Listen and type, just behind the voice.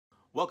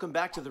Welcome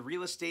back to the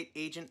Real Estate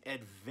Agent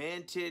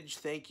Advantage.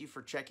 Thank you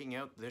for checking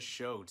out this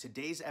show.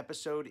 Today's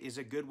episode is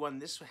a good one.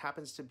 This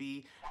happens to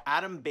be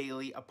Adam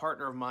Bailey, a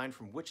partner of mine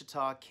from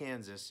Wichita,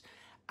 Kansas.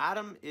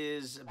 Adam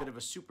is a bit of a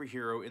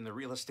superhero in the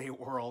real estate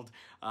world.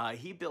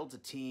 He built a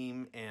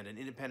team and an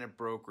independent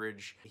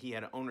brokerage. He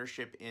had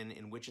ownership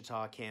in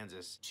Wichita,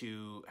 Kansas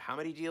to how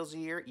many deals a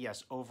year?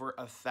 Yes, over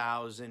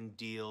 1,000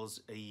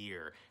 deals a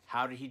year.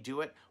 How did he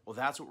do it? Well,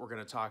 that's what we're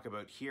going to talk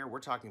about here. We're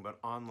talking about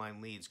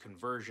online leads,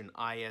 conversion,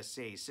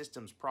 ISA,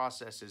 systems,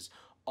 processes,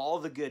 all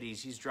the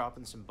goodies. He's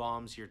dropping some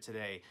bombs here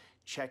today.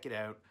 Check it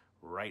out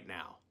right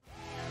now.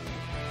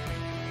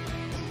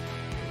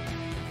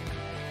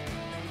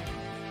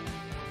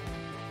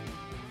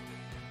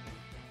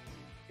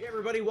 Hey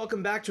everybody,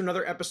 welcome back to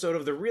another episode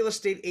of the Real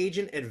Estate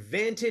Agent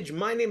Advantage.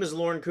 My name is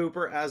Lauren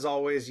Cooper, as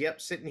always,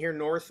 sitting here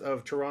north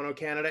of Toronto,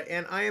 Canada,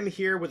 and I am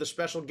here with a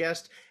special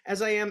guest,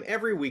 as I am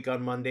every week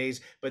on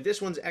Mondays, but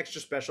this one's extra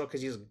special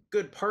because he's a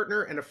good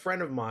partner and a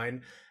friend of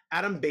mine,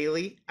 Adam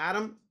Bailey.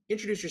 Adam,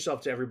 introduce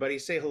yourself to everybody.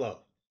 Say hello.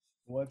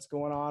 What's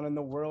going on in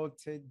the world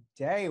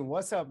today?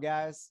 What's up,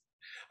 guys?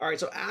 All right,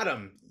 so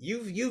Adam,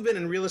 you've been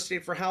in real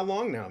estate for how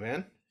long now,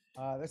 man?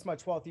 This is my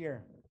 12th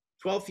year.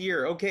 12th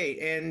year.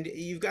 Okay. And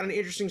you've got an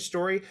interesting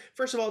story.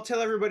 First of all,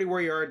 tell everybody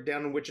where you are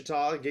down in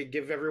Wichita.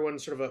 Give everyone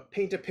sort of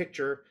paint a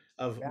picture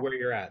of where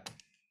you're at.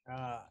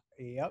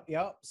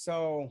 Yep.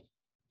 So,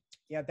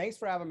 yeah, thanks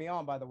for having me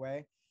on, by the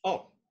way.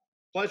 Oh,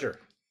 pleasure.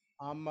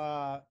 I'm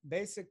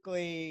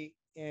basically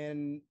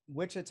in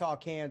Wichita,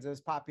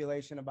 Kansas,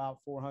 population about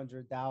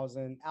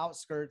 400,000,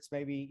 outskirts,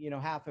 maybe,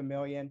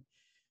 500,000.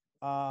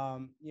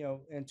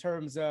 In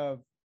terms of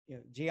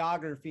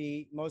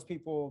geography, most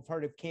people have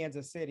heard of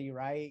Kansas City,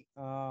 right?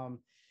 And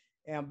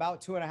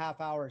about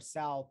 2.5 hours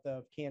south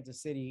of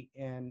Kansas City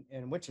in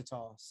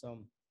Wichita. So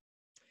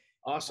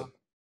awesome.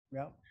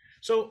 Yeah.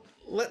 So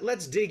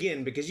let's dig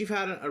in, because you've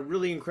had a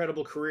really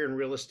incredible career in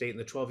real estate in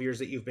the 12 years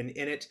that you've been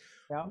in it.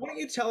 Yeah. Why don't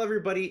you tell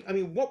everybody,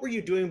 what were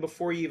you doing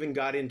before you even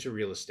got into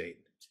real estate?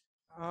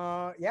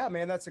 Yeah,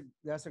 man, that's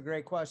a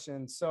great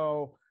question.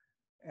 So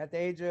at the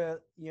age of,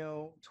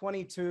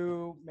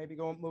 22, maybe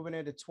moving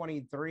into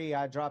 23,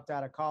 I dropped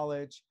out of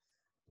college,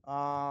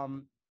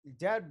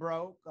 dead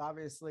broke,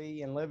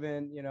 obviously, and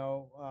living, in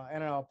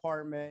an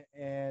apartment,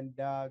 and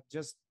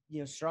just,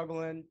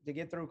 struggling to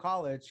get through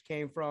college.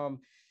 Came from,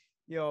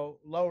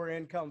 lower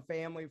income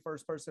family,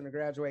 first person to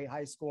graduate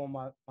high school in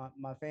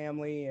my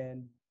family.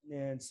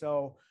 And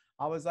so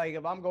I was like,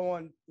 if I'm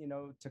going,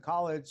 to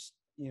college,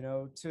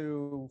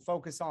 to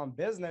focus on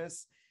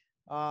business,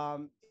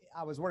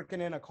 I was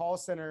working in a call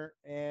center,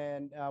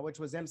 and which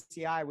was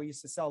MCI. We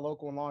used to sell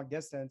local and long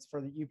distance.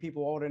 For you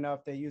people old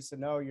enough, they used to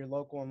know your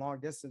local and long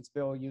distance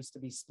bill used to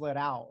be split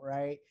out,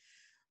 right?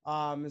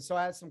 And so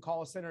I had some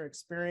call center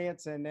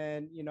experience, and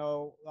then,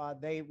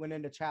 they went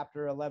into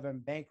Chapter 11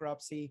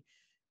 bankruptcy,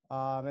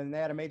 and they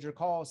had a major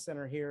call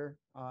center here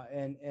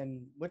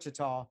in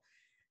Wichita.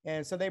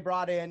 And so they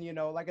brought in,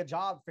 like a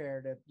job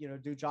fair to,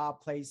 do job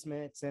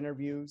placements,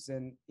 interviews.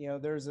 And,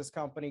 there's this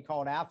company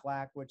called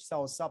Aflac, which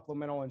sells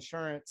supplemental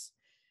insurance.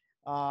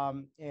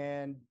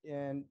 And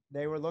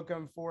they were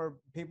looking for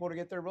people to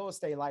get their real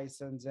estate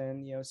license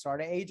and,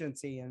 start an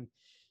agency.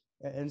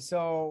 And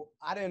so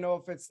I didn't know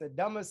if it's the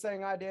dumbest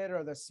thing I did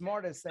or the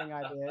smartest thing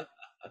I did,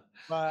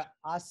 but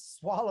I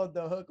swallowed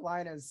the hook,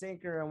 line, and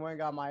sinker and went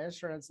and got my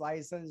insurance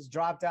license,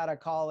 dropped out of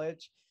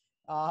college,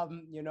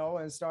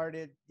 and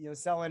started,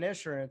 selling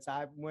insurance.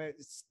 I went,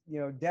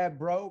 dead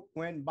broke,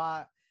 went and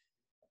bought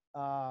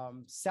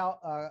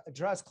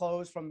dress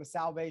clothes from the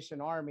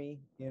Salvation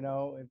Army,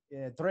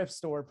 a thrift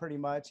store, pretty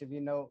much. If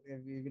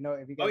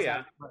you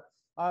guys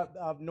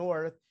up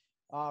north,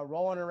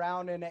 rolling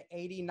around in an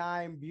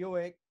 89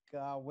 Buick,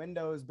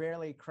 windows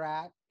barely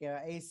crack,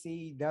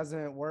 AC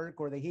doesn't work,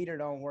 or the heater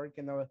don't work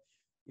in the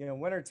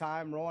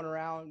wintertime, rolling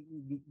around,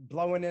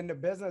 blowing into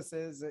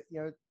businesses,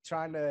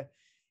 trying to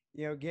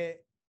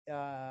get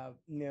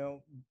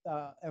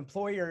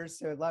employers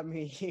to let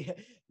me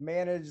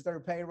manage their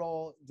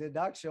payroll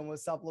deduction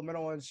with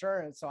supplemental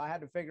insurance. So I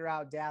had to figure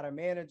out data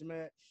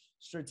management,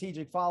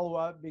 strategic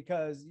follow-up,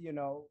 because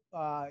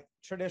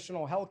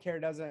traditional healthcare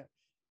doesn't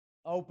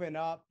open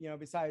up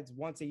besides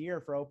once a year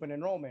for open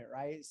enrollment,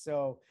 right?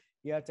 So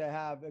you have to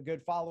have a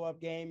good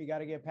follow-up game. You got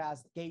to get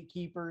past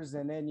gatekeepers,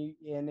 and then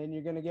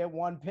you're going to get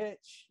one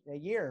pitch a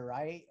year,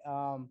 right?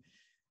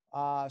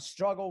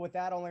 Struggle with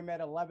that, only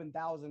made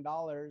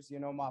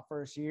 $11,000, my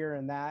first year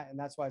in that. And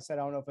that's why I said,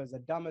 I don't know if it was the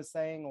dumbest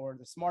thing or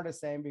the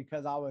smartest thing,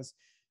 because I was,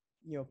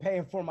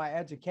 paying for my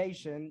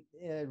education,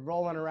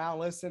 rolling around,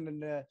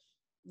 listening to,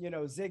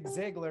 Zig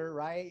Ziglar,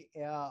 right?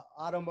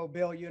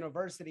 Automobile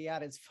University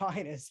at its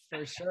finest,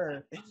 for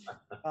sure.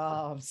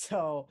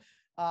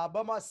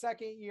 But my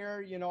second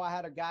year, I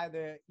had a guy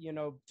that,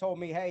 told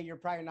me, hey, you're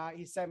probably not,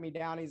 he set me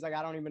down. He's like,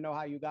 I don't even know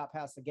how you got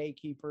past the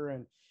gatekeeper.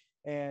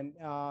 And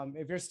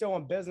if you're still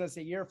in business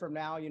a year from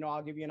now,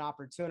 I'll give you an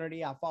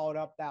opportunity. I followed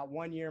up that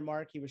 1 year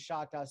mark. He was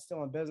shocked I was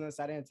still in business.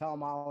 I didn't tell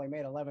him I only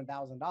made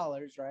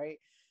 $11,000, right?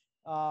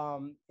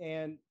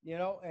 And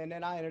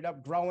then I ended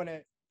up growing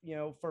it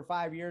for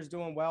 5 years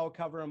doing well,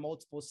 covering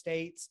multiple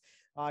states,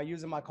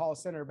 using my call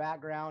center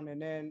background.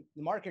 And then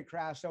the market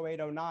crashed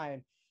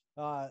 0809,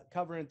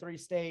 covering 3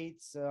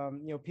 states.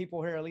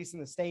 People here, at least in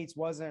the States,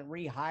 wasn't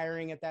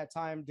rehiring at that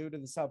time due to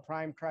the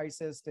subprime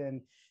crisis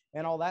and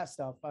all that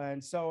stuff.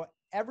 And so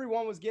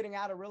everyone was getting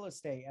out of real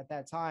estate at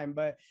that time.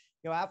 But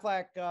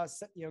Aflac,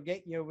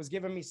 was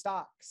giving me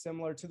stock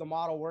similar to the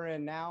model we're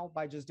in now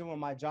by just doing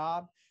my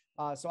job.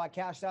 So I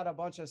cashed out a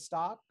bunch of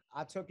stock.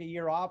 I took a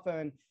year off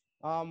and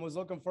was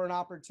looking for an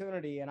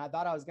opportunity. And I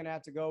thought I was going to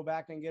have to go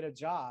back and get a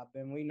job.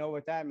 And we know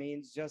what that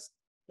means, just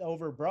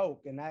over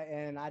broke. And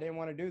I didn't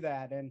want to do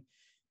that. And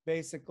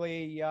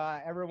basically,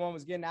 everyone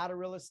was getting out of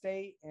real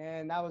estate.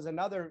 And that was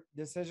another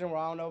decision where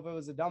I don't know if it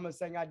was the dumbest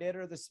thing I did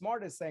or the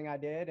smartest thing I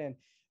did. And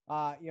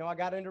I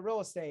got into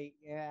real estate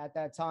at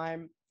that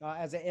time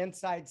as an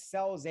inside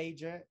sales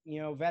agent,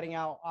 vetting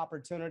out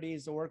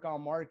opportunities to work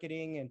on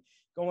marketing and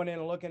going in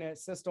and looking at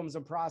systems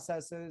and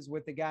processes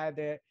with the guy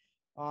that,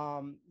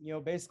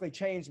 basically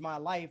changed my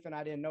life. And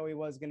I didn't know he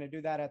was going to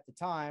do that at the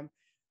time.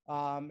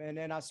 And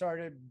then I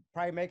started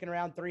probably making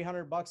around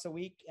 $300 a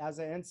week as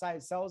an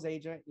inside sales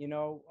agent,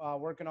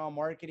 working on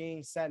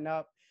marketing, setting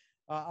up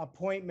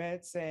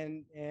appointments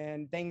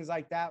and things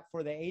like that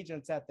for the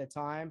agents at the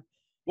time.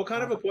 What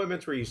kind of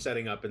appointments were you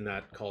setting up in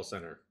that call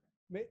center?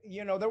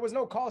 There was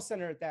no call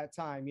center at that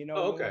time.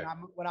 Okay.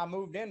 When I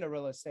moved into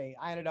real estate,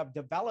 I ended up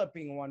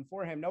developing one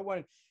for him. No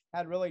one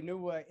had really knew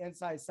what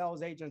inside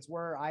sales agents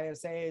were,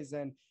 ISAs,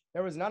 and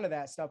there was none of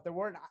that stuff. There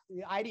weren't,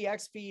 the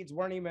IDX feeds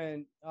weren't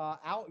even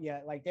out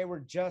yet. Like they were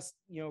just,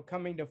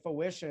 coming to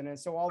fruition. And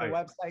so all the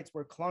websites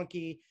were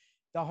clunky.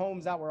 The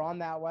homes that were on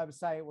that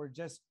website were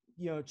just,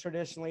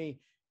 traditionally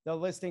the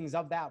listings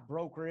of that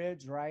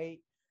brokerage, right?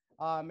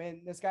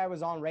 And this guy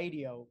was on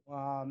radio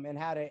and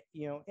had a,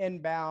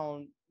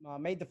 inbound,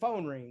 made the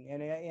phone ring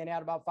and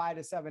had about 5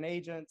 to 7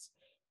 agents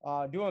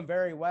doing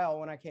very well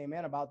when I came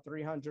in, about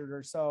 300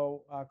 or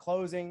so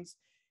closings.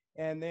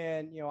 And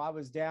then, I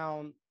was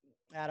down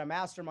at a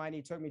mastermind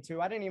he took me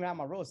to. I didn't even have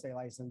my real estate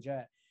license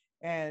yet.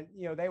 And,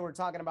 they were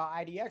talking about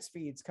IDX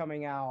feeds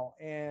coming out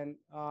and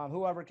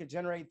whoever could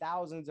generate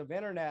thousands of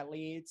internet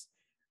leads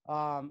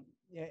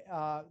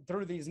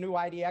through these new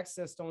IDX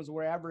systems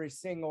where every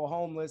single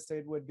home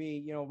listed would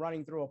be,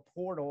 running through a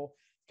portal,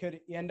 could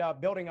end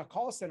up building a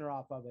call center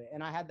off of it.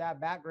 And I had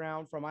that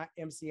background from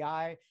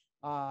MCI,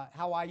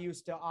 how I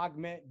used to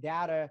augment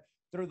data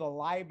through the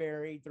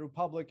library, through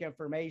public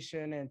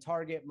information and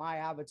target my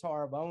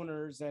avatar of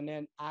owners. And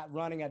then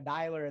running a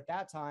dialer at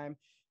that time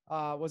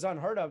was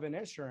unheard of in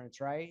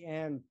insurance, right?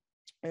 And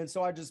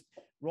so I just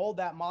rolled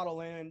that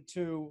model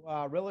into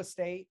real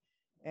estate.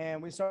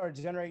 And we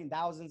started generating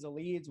thousands of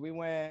leads. We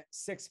went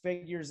 6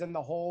 figures in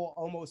the hole,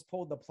 almost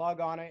pulled the plug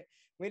on it.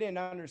 We didn't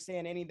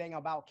understand anything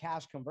about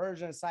cash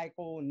conversion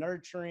cycle,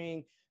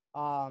 nurturing,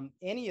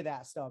 any of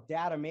that stuff,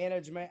 data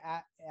management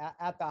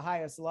at the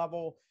highest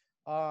level.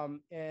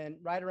 And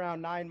right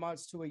around 9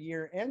 months to a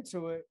year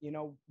into it,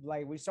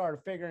 we started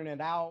figuring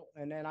it out.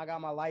 And then I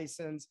got my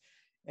license.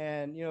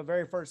 And,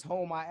 very first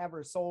home I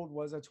ever sold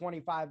was a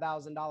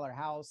 $25,000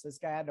 house. This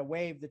guy had to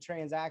waive the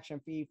transaction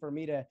fee for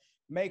me to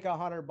make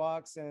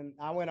 $100. And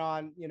I went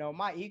on,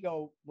 my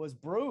ego was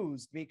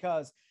bruised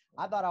because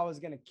I thought I was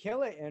going to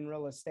kill it in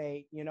real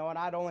estate, and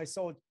I'd only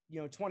sold,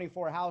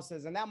 24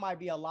 houses, and that might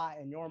be a lot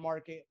in your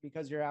market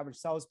because your average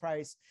sales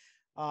price.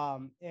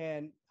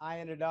 And I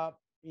ended up,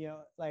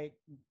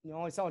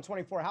 only selling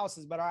 24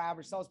 houses, but our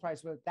average sales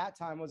price at that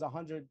time was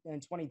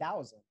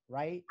 120,000,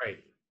 right?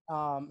 Right.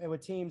 It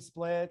would team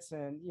splits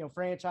and,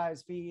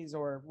 franchise fees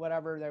or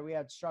whatever that we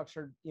had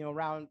structured,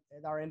 around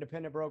our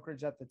independent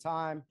brokerage at the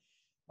time.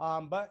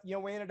 But,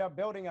 we ended up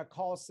building a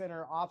call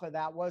center off of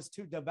that, was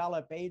to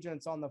develop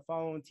agents on the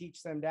phone,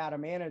 teach them data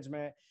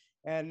management,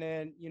 and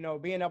then,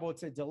 being able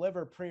to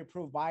deliver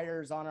pre-approved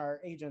buyers on our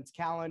agents'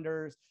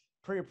 calendars,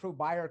 pre-approved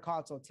buyer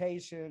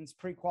consultations,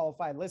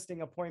 pre-qualified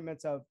listing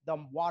appointments of the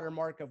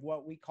watermark of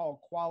what we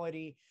call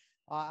quality,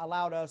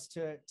 allowed us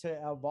to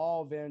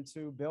evolve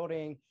into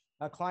building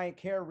a client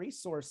care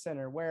resource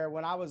center where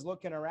when I was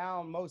looking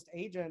around, most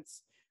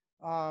agents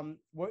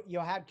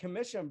had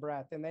commission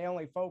breath and they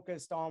only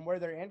focused on where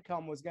their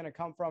income was going to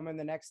come from in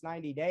the next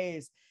 90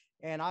 days.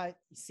 And I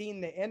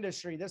seen the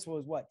industry, this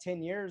was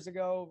 10 years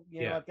ago,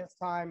 at this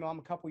time, I'm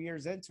a couple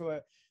years into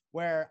it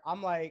where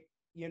I'm like,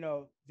 and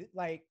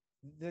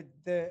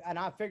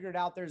I figured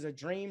out there's a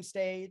dream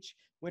stage,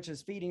 which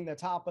is feeding the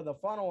top of the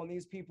funnel. And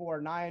these people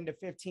are 9 to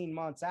 15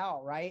 months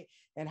out. Right.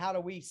 And how do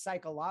we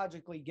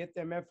psychologically get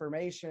them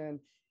information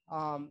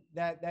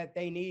that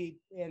they need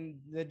in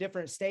the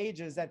different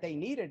stages that they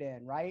need it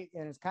in, right?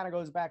 And it kind of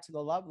goes back to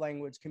the love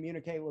language,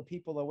 communicate with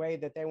people the way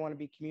that they want to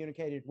be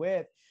communicated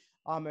with.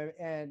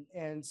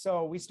 And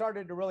so we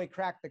started to really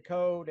crack the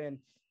code, and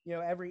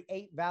every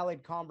 8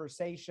 valid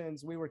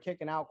conversations, we were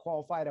kicking out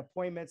qualified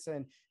appointments,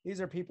 and these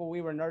are people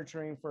we were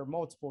nurturing for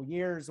multiple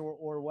years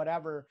or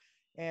whatever,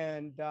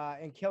 and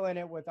killing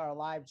it with our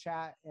live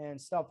chat and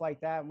stuff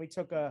like that. And we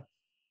took a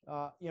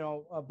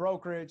a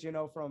brokerage,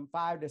 from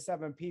 5 to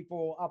 7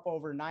 people up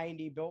over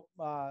 90, built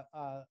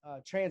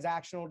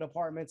transactional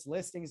departments,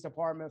 listings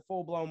department,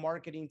 full blown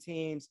marketing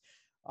teams,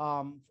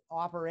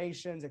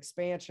 operations,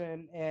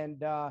 expansion.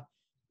 And,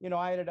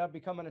 I ended up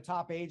becoming a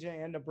top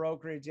agent in the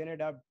brokerage,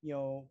 ended up,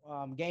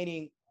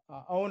 gaining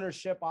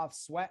ownership off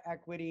sweat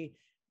equity.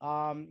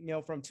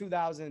 From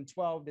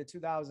 2012 to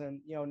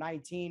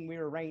 2019, we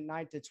were ranked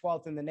 9th to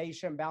 12th in the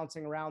nation,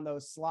 bouncing around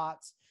those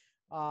slots.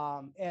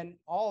 And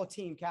all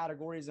team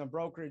categories and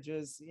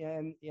brokerages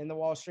in the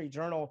Wall Street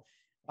Journal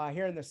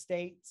here in the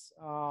States.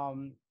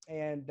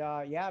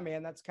 Yeah,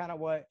 man, that's kind of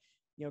what,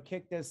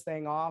 kicked this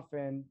thing off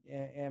and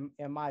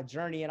my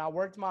journey. And I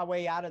worked my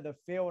way out of the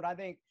field. I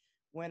think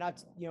when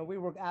we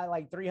were at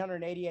like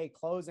 388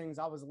 closings,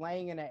 I was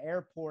laying in an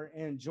airport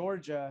in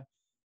Georgia,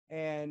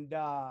 and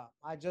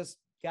I just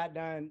got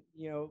done,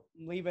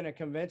 leaving a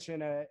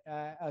convention, a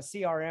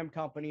CRM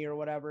company or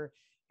whatever.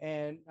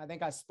 And I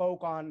think I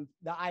spoke on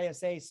the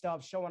ISA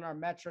stuff, showing our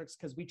metrics,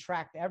 because we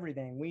tracked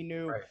everything. We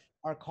knew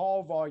our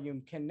call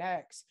volume,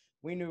 connects.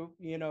 We knew,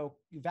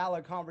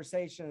 valid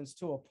conversations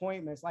to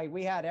appointments. Like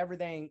we had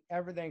everything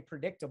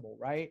predictable,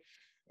 right?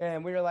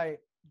 And we were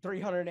like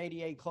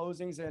 388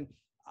 closings. And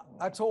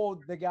I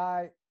told the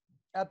guy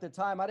at the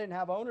time, I didn't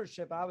have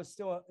ownership. I was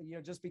still,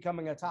 just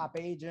becoming a top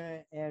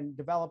agent and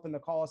developing the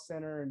call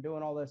center and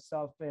doing all this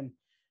stuff. And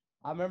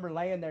I remember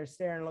laying there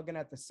staring, looking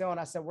at the ceiling.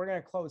 I said, we're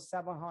going to close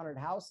 700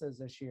 houses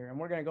this year. And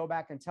we're going to go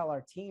back and tell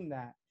our team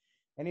that.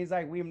 And he's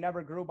like, we've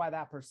never grew by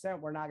that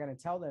percent. We're not going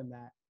to tell them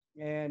that.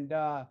 And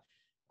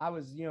I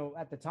was,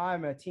 at the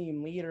time, a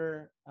team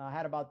leader,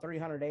 had about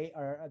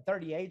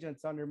 30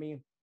 agents under me.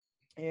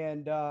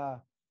 And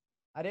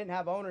I didn't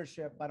have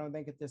ownership, I don't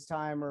think, at this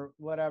time or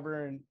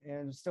whatever,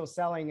 and still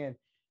selling.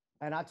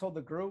 And I told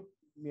the group,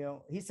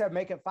 he said,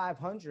 make it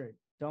 500.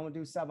 Don't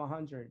do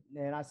 700.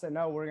 And I said,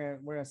 no, we're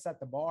gonna set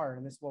the bar,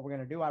 and this is what we're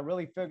gonna do. I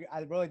really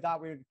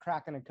thought we were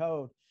cracking a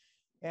code.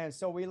 And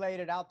so we laid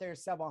it out there,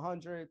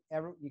 700.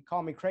 You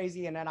call me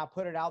crazy. And then I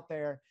put it out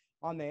there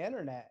on the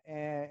internet,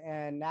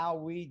 and now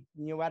we,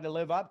 had to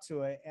live up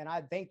to it. And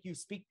I think you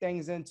speak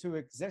things into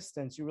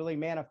existence. You really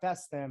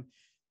manifest them.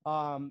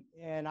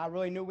 And I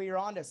really knew we were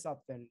onto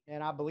something,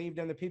 and I believed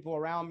in the people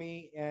around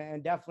me,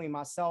 and definitely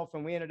myself.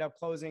 And we ended up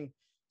closing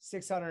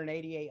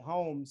 688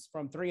 homes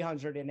from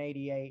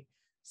 388.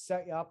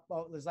 Up,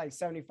 it was like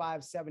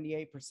 75,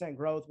 78%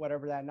 growth,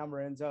 whatever that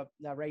number ends up,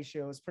 that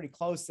ratio is pretty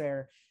close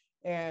there.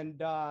 And,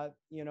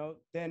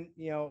 then,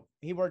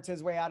 he worked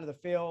his way out of the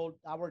field.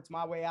 I worked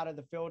my way out of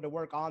the field to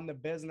work on the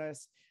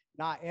business,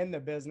 not in the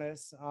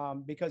business,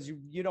 because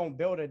you don't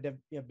build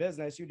a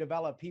business, you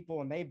develop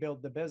people and they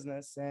build the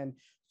business. And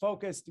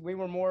we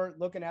were more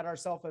looking at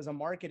ourselves as a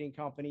marketing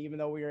company, even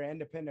though we were an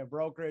independent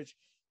brokerage.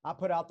 I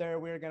put out there,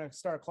 we were going to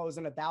start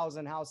closing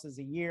 1,000 houses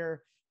a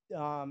year.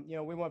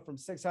 We went from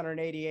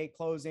 688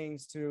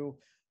 closings to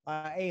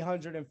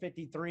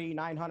 853,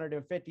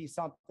 950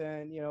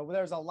 something.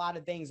 There's a lot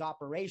of things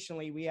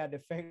operationally we had to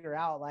figure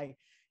out. Like,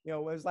 it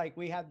was like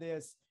we had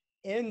this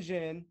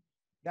engine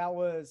that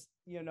was,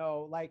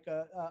 like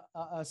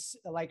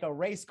a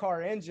race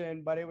car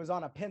engine, but it was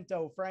on a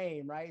Pinto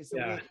frame, right? So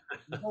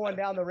we're going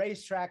down the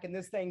racetrack, and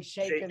this thing's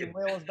shaking, the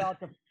wheel's about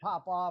to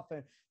pop off.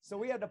 And so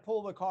we had to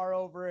pull the car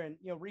over and,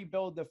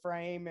 rebuild the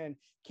frame and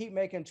keep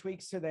making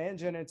tweaks to the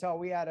engine until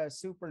we had a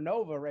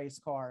supernova race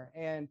car.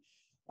 And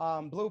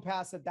blew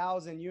past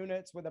 1,000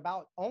 units with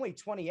about only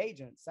 20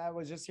 agents. That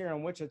was just here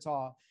in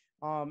Wichita.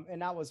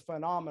 And that was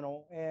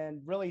phenomenal.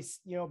 And really,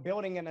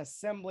 building an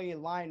assembly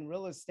line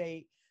real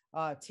estate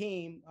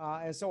team.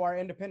 And so our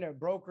independent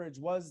brokerage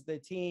was the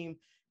team.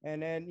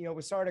 And then,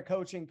 we started a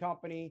coaching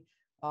company,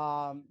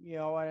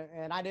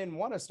 and I didn't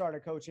want to start a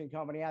coaching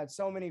company. I had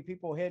so many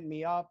people hitting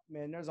me up,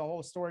 and there's a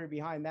whole story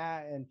behind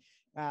that. And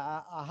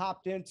I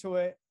hopped into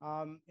it,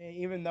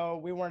 even though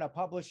we weren't a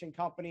publishing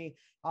company,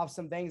 off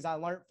some things I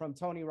learned from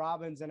Tony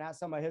Robbins and at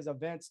some of his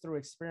events through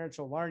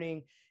experiential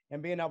learning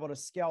and being able to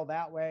scale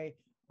that way.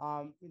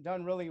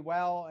 Done really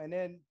well. And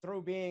then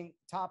through being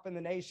top in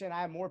the nation,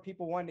 I had more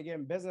people wanting to get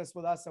in business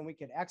with us than we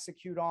could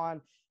execute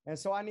on. And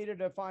so I needed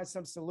to find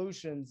some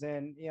solutions.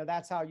 And,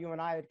 that's how you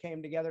and I had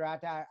came together.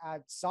 I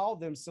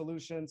solved them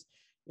solutions,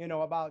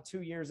 about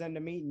 2 years into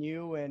meeting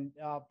you and,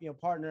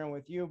 partnering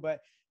with you.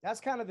 But that's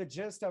kind of the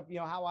gist of,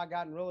 how I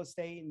got in real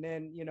estate. And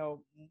then,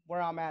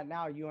 where I'm at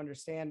now, you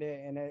understand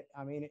it. And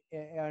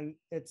and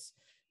it's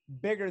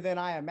bigger than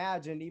I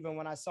imagined, even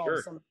when I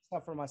solved some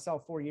stuff for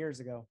myself 4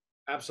 years ago.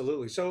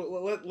 Absolutely.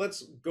 So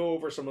let's go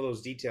over some of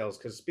those details,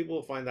 because people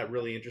will find that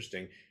really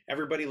interesting.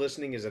 Everybody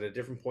listening is at a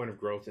different point of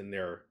growth in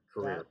their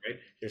career, right?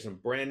 There's some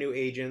brand new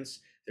agents.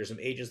 There's some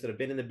agents that have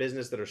been in the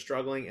business that are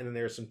struggling. And then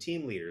there's some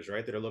team leaders,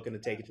 right, that are looking to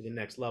take it to the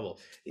next level.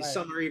 Right.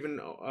 Some are even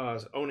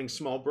owning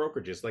small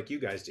brokerages like you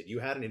guys did. You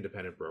had an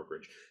independent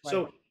brokerage. Right.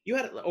 So you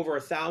had over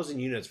 1,000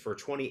 units for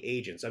 20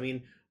 agents. I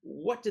mean,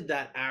 what did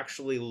that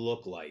actually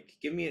look like?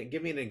 Give me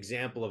an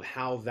example of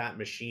how that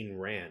machine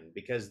ran,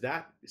 because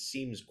that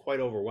seems quite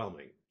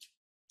overwhelming.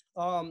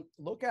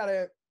 Look at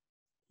it.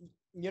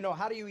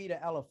 How do you eat an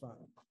elephant?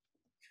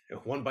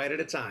 One bite at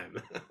a time.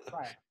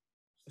 Right.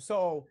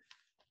 So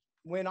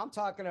when I'm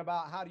talking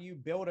about how do you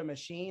build a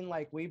machine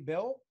like we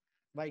built,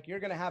 like you're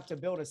going to have to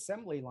build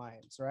assembly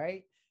lines,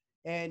 right?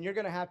 And you're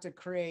going to have to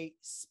create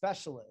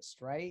specialists,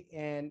 right?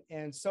 And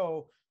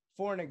so,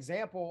 for an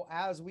example,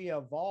 as we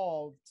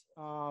evolved,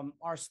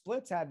 our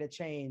splits had to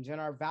change, and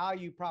our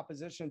value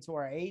proposition to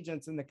our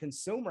agents and the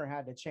consumer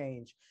had to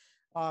change.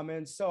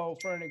 And so,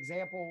 for an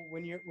example,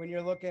 when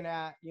you're looking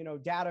at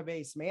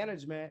database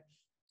management,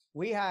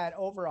 we had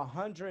over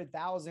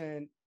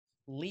 100,000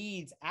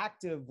 leads,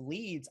 active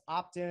leads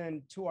opt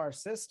in to our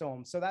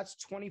system. So that's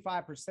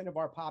 25% of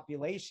our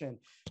population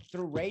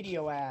through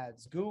radio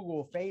ads,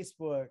 Google,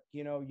 Facebook,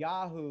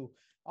 Yahoo,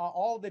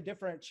 all the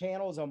different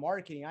channels of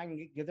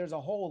marketing. There's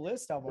a whole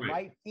list of them,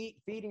 right?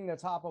 Feeding the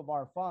top of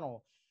our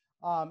funnel.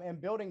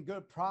 And building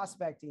good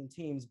prospecting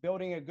teams,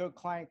 building a good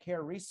client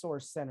care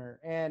resource center.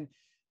 And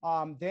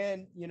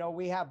then,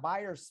 we have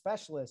buyer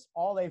specialists.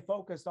 All they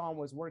focused on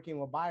was working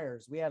with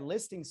buyers. We had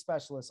listing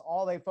specialists.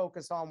 All they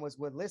focused on was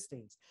with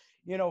listings.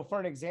 For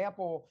an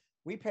example,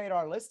 we paid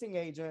our listing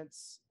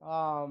agents,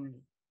 in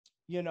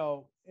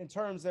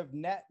terms of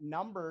net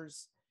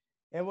numbers,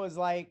 it was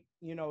like,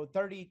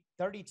 32%,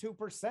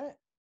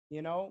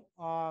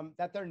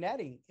 that they're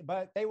netting,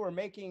 but they were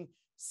making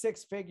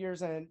six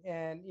figures. And,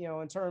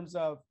 in terms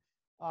of,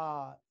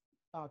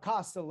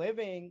 cost of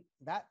living,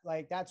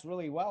 that's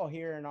really well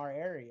here in our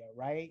area,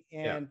 right?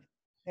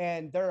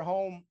 And they're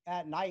home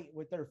at night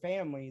with their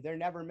family. They're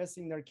never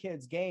missing their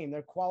kids' game.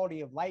 Their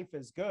quality of life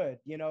is good,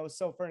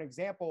 So for an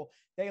example,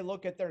 they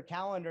look at their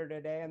calendar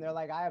today and they're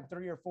like, I have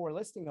 3 or 4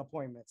 listing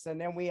appointments.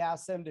 And then we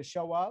ask them to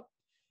show up,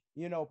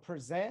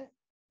 present,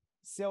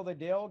 seal the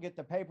deal, get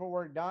the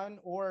paperwork done,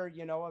 or,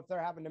 if they're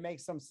having to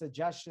make some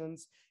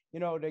suggestions,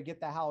 to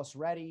get the house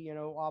ready,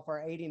 off our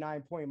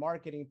 89-point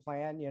marketing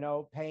plan,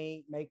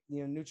 paint,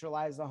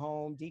 neutralize the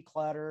home,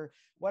 declutter,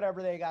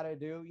 whatever they got to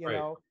do,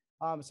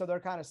 so they're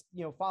kind of,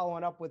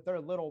 following up with their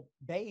little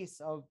base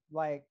of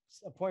like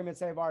appointments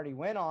they've already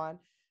went on.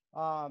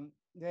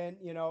 Then,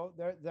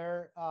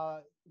 they're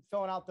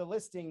filling out the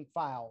listing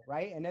file,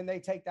 right? And then they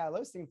take that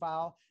listing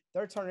file,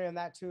 they're turning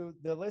that to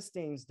the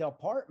listings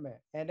department.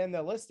 And then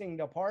the listing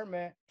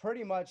department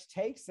pretty much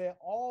takes it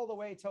all the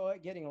way to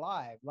it getting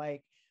live.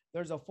 Like,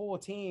 there's a full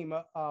team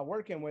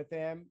working with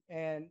them,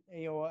 and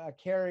a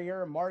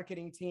carrier,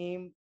 marketing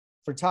team,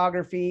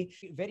 photography,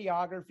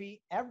 videography,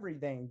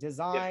 everything,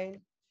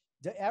 design,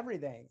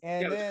 everything.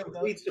 And then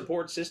complete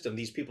support system.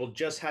 These people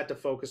just had to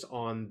focus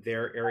on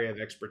their area of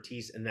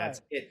expertise, and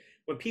that's it.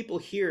 When people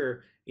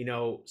hear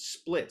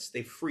splits,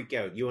 they freak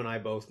out. You and I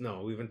both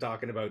know. We've been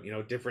talking about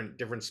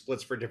different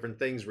splits for different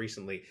things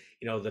recently.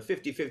 The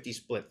 50-50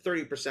 split,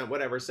 30%,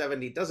 whatever,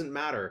 70, doesn't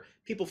matter.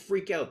 People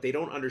freak out. They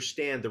don't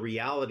understand the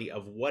reality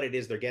of what it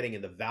is they're getting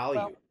and the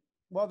value.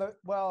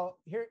 Well,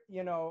 here,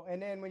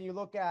 and then when you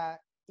look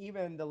at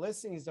even the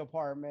listings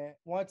department,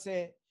 once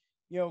it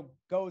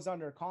goes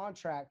under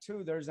contract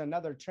too, there's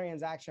another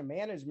transaction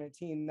management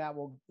team that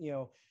will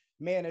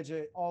manage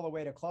it all the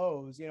way to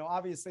close.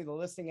 Obviously the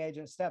listing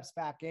agent steps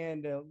back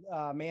in to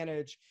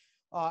manage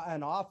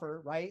an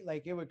offer, right?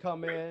 Like it would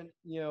come in,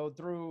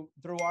 through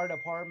our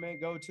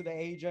department, go to the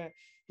agent,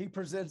 he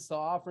presents the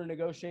offer,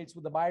 negotiates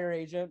with the buyer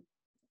agent,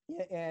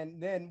 and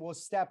then we'll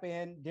step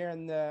in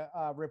during the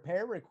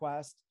repair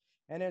request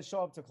and then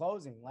show up to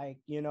closing,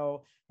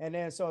 and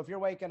then so if you're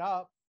waking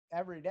up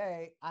every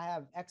day, I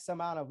have X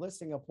amount of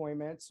listing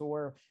appointments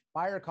or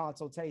buyer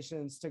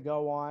consultations to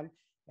go on.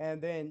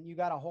 And then you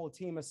got a whole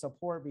team of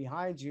support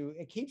behind you.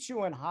 It keeps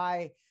you in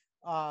high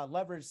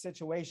leverage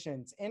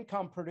situations,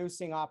 income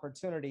producing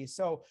opportunities.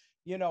 So,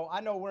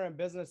 I know we're in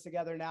business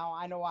together now.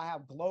 I know I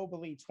have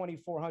globally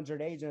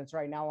 2,400 agents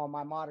right now on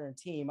my modern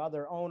team,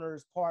 other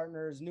owners,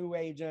 partners, new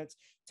agents,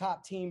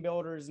 top team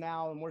builders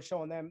now. And we're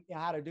showing them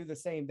how to do the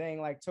same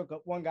thing. Like took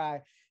one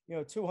guy,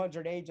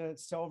 200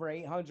 agents to over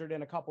 800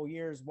 in a couple of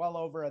years, well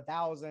over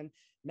 1,000.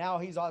 Now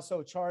he's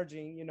also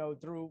charging,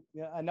 through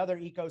another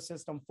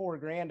ecosystem,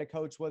 $4,000 to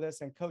coach with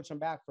us and coach them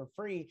back for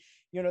free.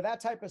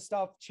 That type of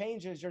stuff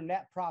changes your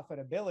net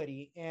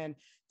profitability. And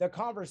the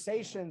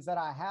conversations that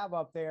I have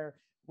up there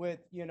with,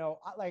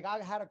 like I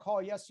had a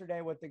call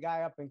yesterday with the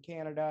guy up in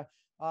Canada,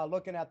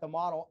 looking at the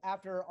model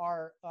after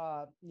our,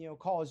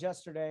 calls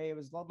yesterday. It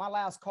was my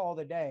last call of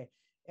the day.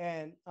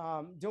 And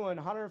doing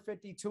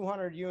 150,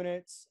 200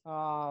 units,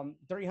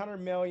 300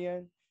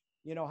 million,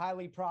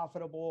 highly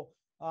profitable.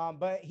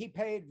 But he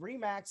paid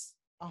Remax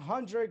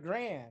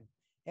 $100,000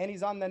 and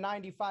he's on the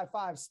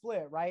 95-5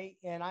 split, right?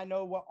 And I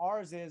know what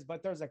ours is,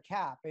 but there's a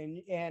cap.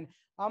 And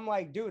I'm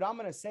like, dude, I'm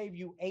going to save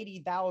you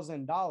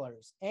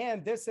 $80,000.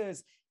 And this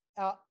is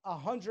a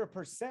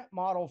 100%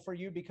 model for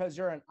you because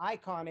you're an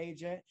icon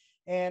agent.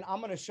 And I'm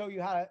going to show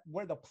you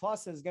where the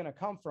plus is going to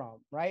come from,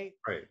 right?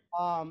 Right.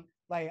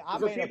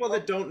 For people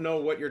that don't know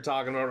what you're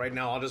talking about right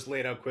now, I'll just lay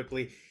it out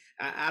quickly.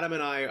 Adam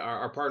and I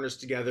are partners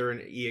together in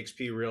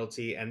eXp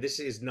Realty, and this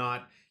is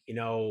not,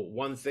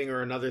 one thing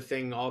or another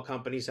thing. All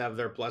companies have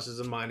their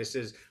pluses and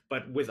minuses,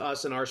 but with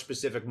us and our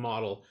specific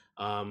model,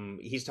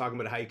 he's talking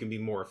about how you can be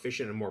more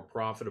efficient and more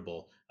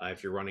profitable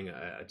if you're running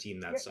a team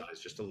that size,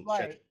 just to shed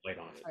Right. light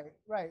on it.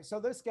 Right. So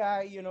this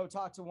guy,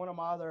 talked to one of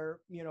my other,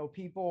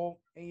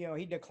 people,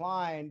 he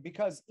declined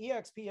because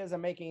EXP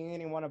isn't making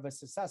any one of us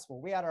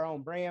successful. We had our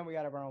own brand, we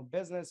got our own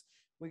business,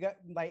 we got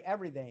like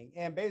everything.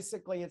 And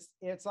basically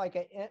it's like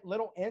a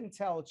little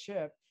Intel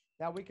chip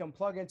that we can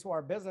plug into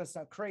our business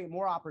to create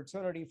more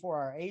opportunity for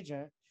our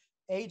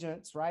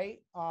agents, right?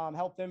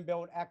 Help them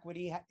build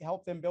equity,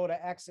 help them build an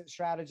exit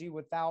strategy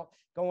without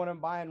going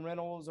and buying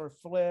rentals or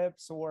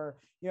flips, or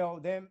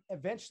them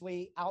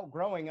eventually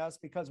outgrowing us,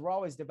 because we're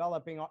always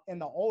developing in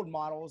the old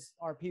models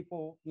our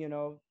people,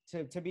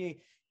 to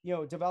be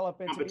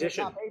develop into being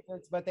top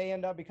agents, but they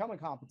end up becoming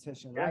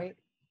competition, right?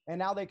 And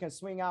now they can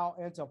swing out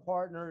into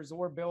partners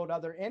or build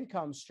other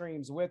income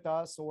streams with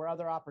us, or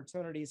other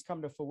opportunities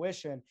come to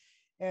fruition.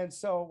 And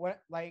so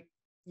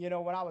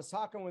when I was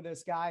talking with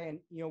this guy,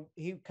 and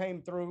he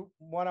came through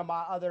one of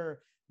my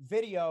other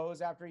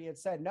videos after he had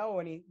said no,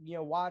 and he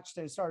watched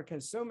and started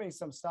consuming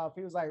some stuff,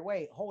 he was like,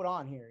 wait, hold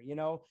on here,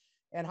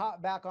 and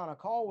hop back on a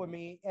call with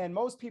me. And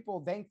most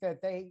people think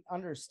that they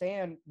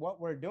understand what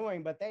we're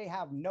doing, but they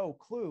have no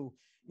clue.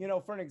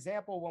 For an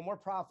example, when we're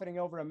profiting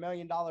over $1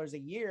 million a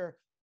year,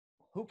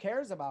 who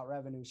cares about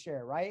revenue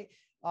share, right?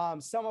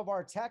 Some of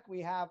our tech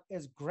we have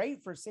is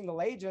great for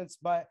single agents,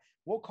 but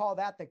we'll call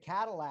that the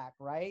Cadillac,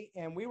 right?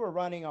 And we were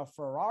running a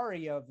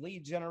Ferrari of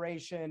lead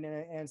generation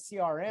and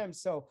CRM.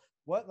 So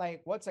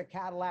what's a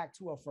Cadillac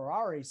to a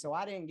Ferrari? So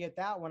I didn't get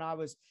that when I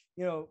was,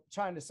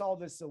 trying to solve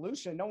this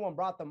solution. No one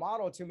brought the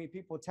model to me,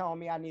 people telling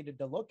me I needed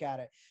to look at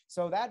it.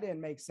 So that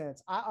didn't make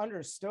sense. I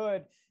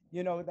understood,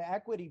 the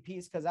equity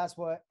piece, because that's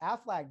what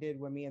Aflac did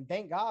with me. And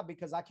thank God,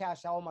 because I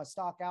cashed all my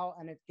stock out,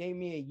 and it gave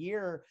me a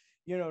year,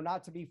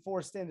 not to be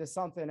forced into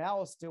something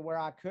else, to where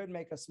I could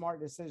make a smart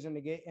decision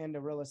to get into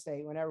real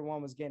estate when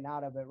everyone was getting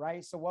out of it.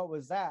 Right. So what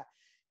was that?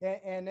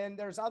 And then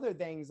there's other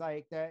things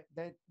like that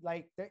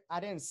I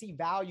didn't see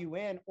value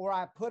in, or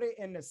I put it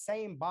in the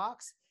same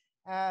box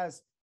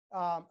as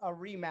a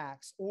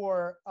Remax,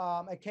 or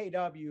a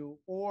KW,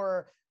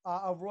 or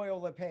a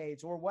Royal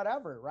LePage, or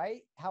whatever,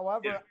 right?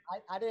 However,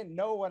 I didn't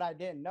know what I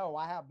didn't know.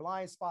 I have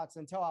blind spots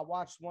until I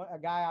watched a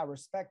guy I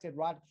respected,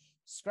 Rod,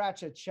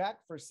 scratch a check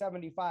for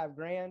 75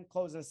 grand,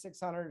 closing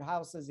 600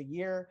 houses a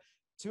year,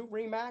 to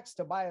Remax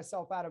to buy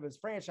himself out of his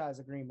franchise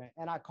agreement.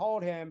 And I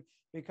called him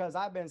because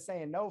I've been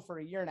saying no for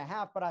a year and a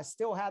half, but I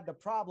still had the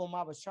problem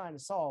I was trying to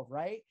solve,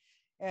 right?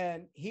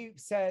 And he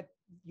said,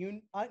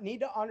 you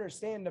need to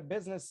understand the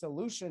business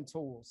solution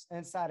tools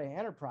inside of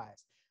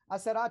enterprise. I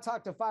said, I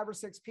talked to 5 or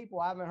 6 people.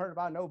 I haven't heard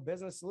about no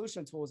business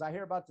solution tools. I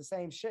hear about the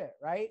same shit,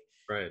 right?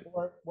 Right.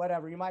 Or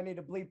whatever. You might need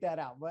to bleep that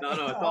out. But no,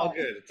 it's all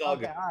good. It's all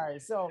okay, good. All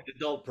right. So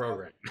adult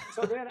program.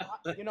 so then,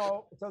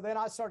 so then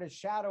I started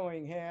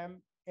shadowing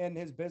him in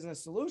his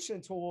business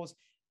solution tools,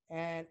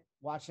 and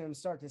watching him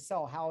start to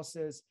sell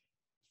houses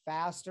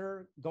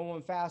faster,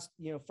 going fast,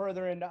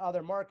 further into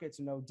other markets.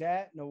 No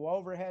debt, no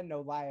overhead,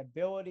 no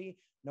liability,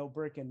 no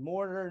brick and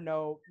mortar,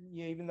 no,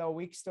 even though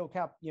we still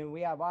kept,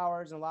 we have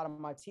ours, and a lot of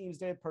my teams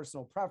did,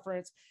 personal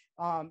preference,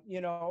 and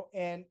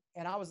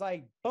I was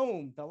like,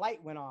 boom, the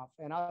light went off,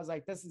 and I was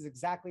like, this is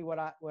exactly what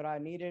I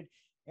needed.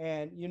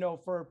 And,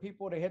 for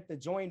people to hit the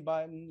join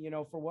button,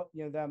 for what,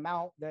 the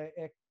amount that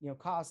it,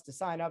 costs to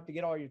sign up to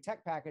get all your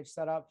tech package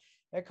set up,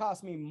 it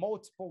cost me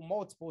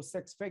multiple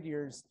 6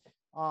 figures,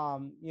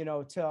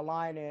 to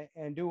align it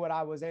and do what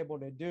I was able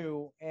to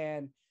do.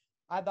 And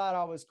I thought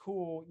I was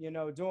cool,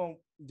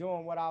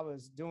 doing what I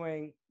was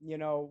doing,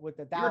 with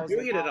the 1,000. You're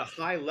doing it at a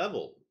high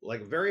level,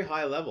 like very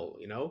high level,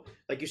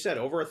 like you said,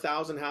 over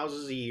 1,000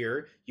 houses a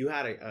year. You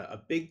had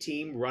a big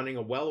team running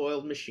a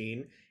well-oiled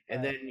machine,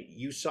 and then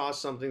you saw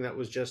something that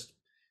was just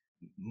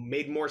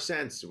made more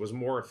sense. It was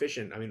more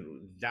efficient. I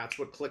mean, that's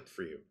what clicked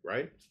for you,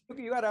 right?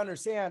 You got to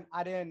understand,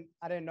 I didn't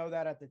know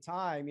that at the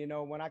time.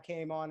 When I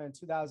came on in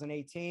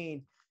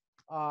 2018,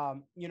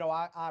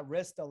 I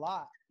risked a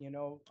lot.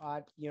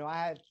 I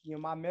had,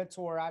 my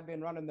mentor, I'd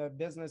been running the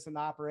business and the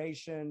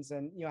operations,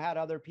 and, had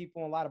other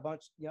people,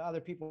 other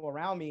people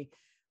around me.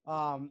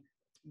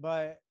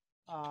 But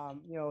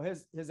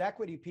his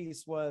equity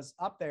piece was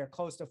up there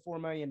close to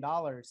 $4 million,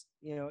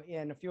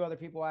 and a few other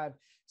people had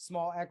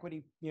small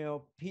equity,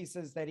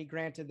 pieces that he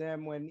granted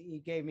them when he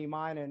gave me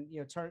mine, and,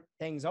 turned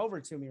things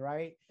over to me.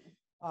 Right.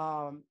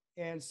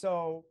 And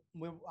so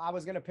I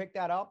was going to pick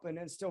that up and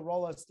then still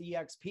roll us to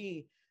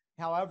EXP.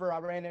 However, I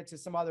ran into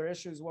some other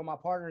issues with my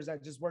partners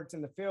that just worked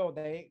in the field.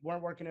 They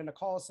weren't working in the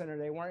call center.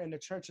 They weren't in the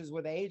trenches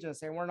with the agents.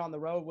 They weren't on the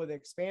road with the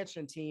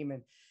expansion team.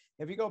 And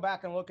if you go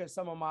back and look at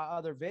some of my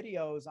other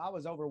videos, I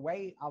was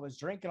overweight. I was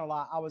drinking a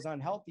lot. I was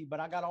unhealthy, but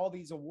I got all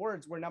these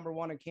awards. We're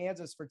 #1 in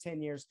Kansas for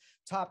 10 years,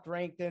 top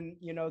ranked in,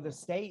 the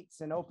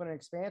states and open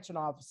expansion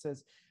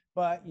offices.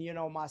 But,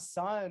 my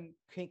son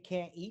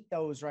can't eat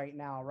those right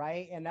now.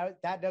 Right. And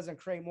that doesn't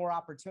create more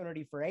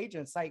opportunity for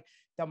agents. Like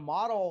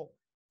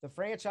the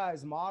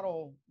franchise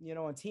model,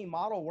 and team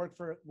model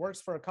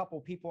works for a couple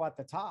people at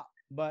the top,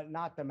 but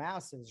not the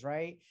masses.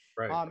 Right.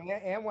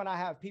 And when I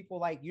have people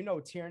like,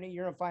 Tierney,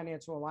 you're in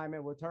financial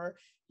alignment with her,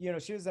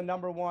 she was the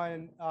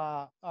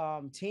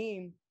 #1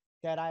 team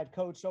that I had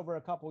coached over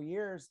a couple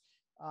years,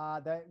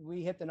 that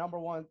we hit the number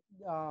one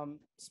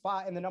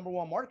spot in the number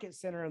one market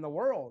center in the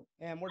world.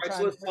 And we're All right, so trying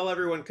to let's tell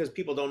everyone because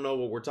people don't know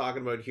what we're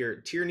talking about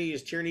here. Tierney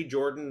is Tierney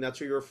Jordan. That's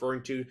who you're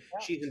referring to. yeah.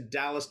 She's in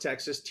Dallas,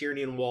 Texas.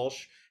 Tierney and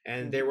Walsh,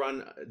 and they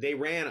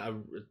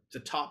ran the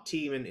top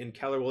team in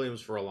Keller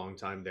Williams for a long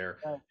time there,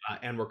 Right,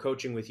 and were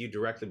coaching with you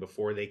directly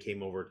before they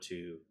came over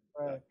to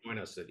right. join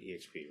us at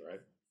EXP, right?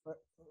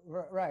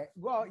 Right.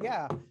 Well,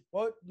 yeah.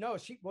 Well, no,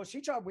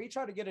 we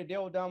tried to get a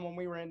deal done when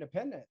we were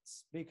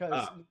independents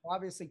because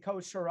obviously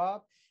coached her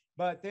up,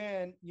 but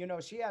then,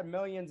 she had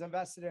millions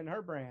invested in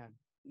her brand.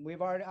 I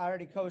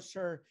already coached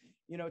her,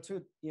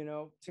 to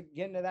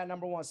get into that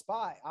number one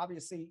spot.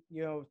 Obviously,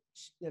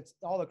 it's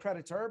all the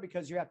credit to her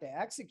because you have to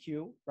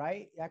execute,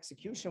 right?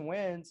 Execution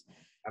wins.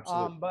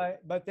 Absolutely.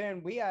 But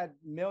then we had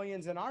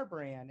millions in our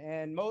brand,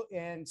 and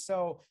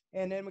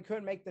then we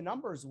couldn't make the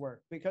numbers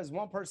work because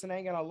one person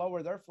ain't gonna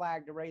lower their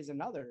flag to raise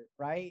another,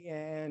 right?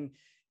 And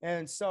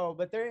then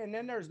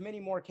there's many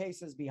more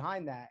cases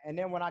behind that. And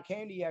then when I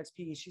came to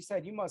EXP, she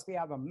said, "You must be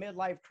having a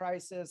midlife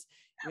crisis."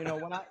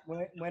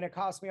 When it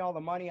cost me all the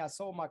money, I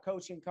sold my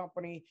coaching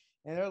company,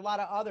 and there are a lot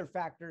of other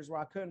factors where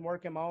I couldn't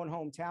work in my own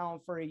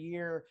hometown for a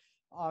year.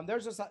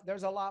 There's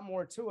a lot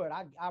more to it.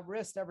 I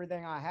risked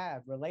everything I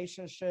had: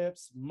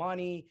 relationships,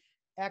 money,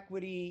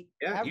 equity.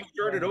 Yeah, everything. you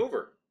started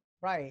over.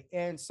 Right.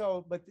 And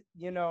so, but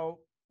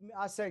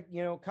I said,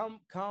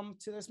 come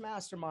to this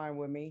mastermind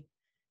with me,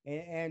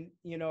 and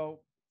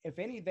if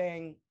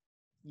anything,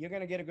 you're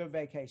gonna get a good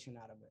vacation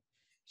out of it.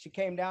 She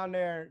came down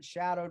there,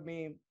 shadowed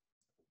me.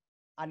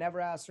 I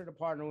never asked her to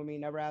partner with me,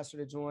 never asked her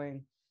to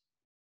join.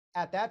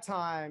 At that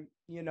time,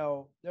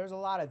 there's a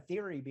lot of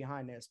theory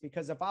behind this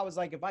because if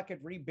I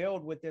could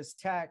rebuild with this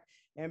tech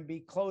and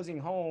be closing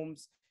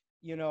homes,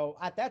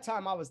 at that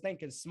time I was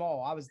thinking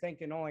small. I was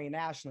thinking only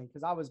nationally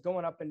because I was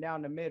going up and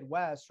down the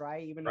Midwest,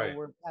 right? Even though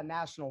we're at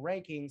national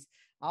rankings,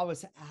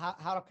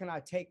 how can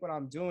I take what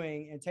I'm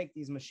doing and take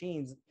these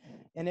machines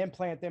and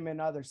implant them in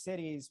other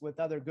cities with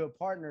other good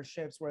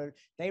partnerships where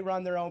they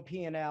run their own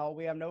P&L.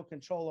 We have no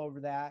control over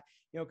that,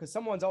 because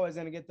someone's always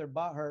going to get their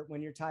butt hurt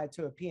when you're tied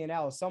to a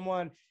P&L.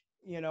 Someone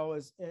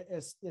is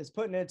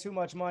putting in too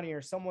much money,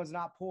 or someone's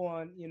not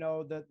pulling,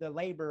 the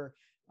labor,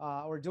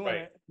 or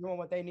doing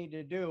what they need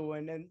to do.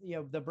 And then,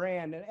 the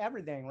brand and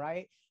everything.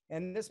 Right.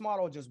 And this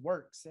model just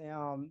works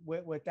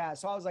with that.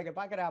 So I was like, if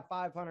I could have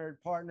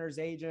 500 partners,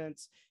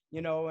 agents,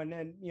 and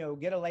then,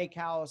 get a lake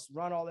house,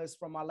 run all this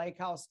from my lake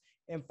house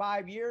in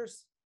 5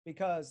 years,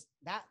 because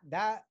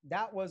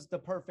that was the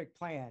perfect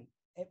plan.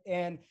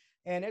 And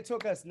it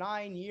took us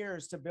 9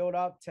 years to build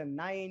up to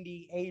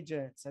 90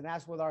 agents. And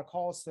that's with our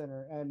call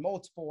center and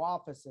multiple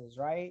offices,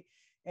 right?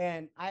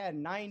 And I had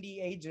 90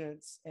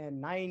 agents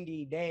in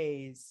 90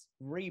 days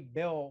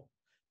rebuilt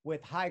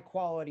with high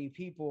quality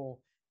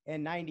people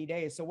in 90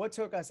 days. So what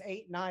took us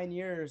 8-9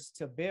 years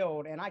to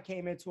build, and I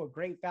came into a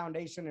great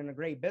foundation and a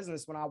great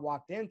business when I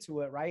walked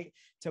into it, right?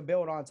 To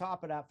build on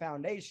top of that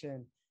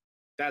foundation.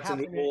 That's in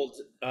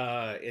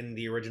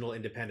the original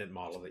independent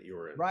model that you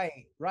were in.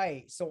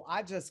 Right. So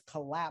I just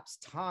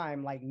collapsed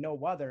time like no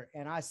other.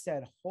 And I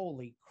said,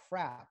 holy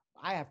crap,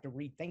 I have to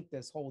rethink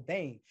this whole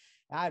thing.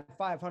 I had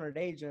 500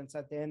 agents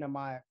at the end of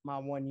my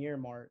 1 year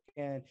mark.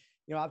 And,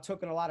 I've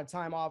taken a lot of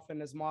time off in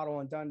this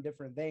model and done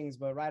different things,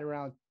 but right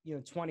around,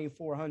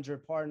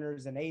 2,400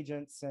 partners and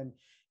agents,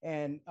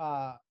 and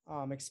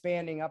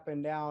expanding up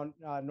and down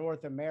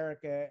North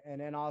America. And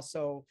then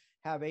also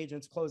have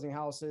agents closing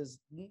houses.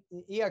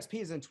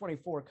 EXP is in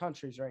 24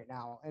 countries right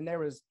now. And there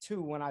was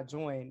 2 when I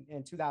joined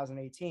in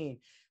 2018,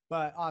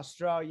 but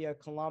Australia,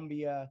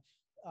 Colombia,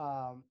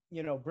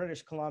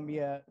 British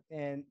Columbia,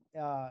 and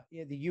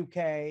the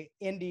UK,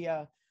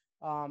 India,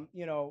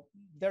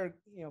 they're,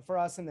 for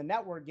us in the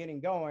network getting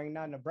going,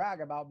 nothing to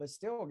brag about, but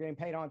still getting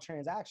paid on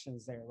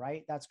transactions there,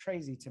 right? That's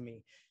crazy to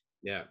me.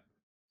 Yeah.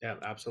 Yeah,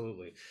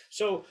 absolutely.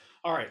 So,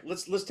 all right,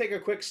 let's take a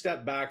quick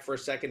step back for a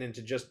second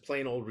into just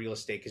plain old real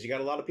estate, because you got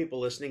a lot of people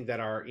listening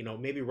that are,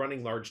 maybe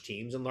running large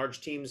teams, and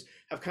large teams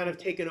have kind of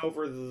taken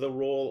over the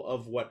role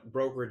of what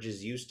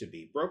brokerages used to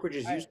be.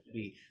 Brokerages used to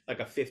be like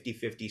a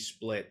 50-50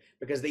 split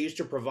because they used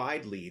to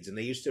provide leads and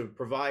they used to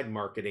provide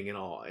marketing and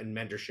all, and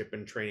mentorship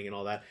and training and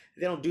all that.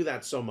 They don't do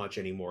that so much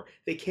anymore.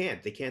 They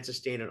can't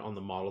sustain it on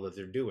the model that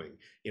they're doing.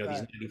 These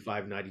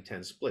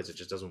 95-90-10 splits, it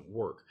just doesn't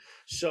work.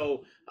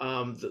 So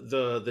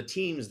the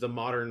teams, the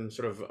modern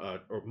sort of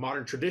or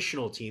modern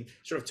traditional team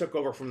sort of took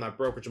over from that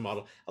brokerage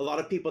model. A lot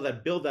of people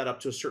that build that up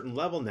to a certain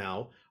level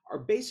now are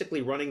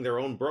basically running their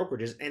own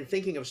brokerages and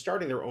thinking of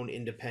starting their own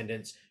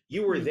independents.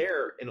 You were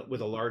there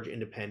with a large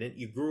independent.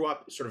 You grew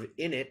up sort of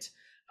in it,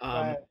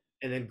 and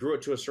then grew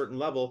it to a certain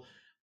level.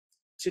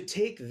 To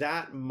take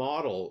that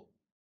model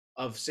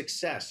of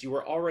success, you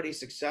were already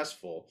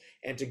successful,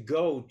 and to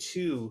go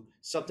to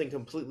something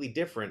completely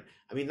different,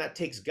 I mean, that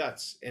takes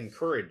guts and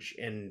courage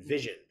and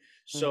vision.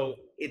 So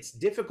it's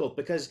difficult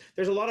because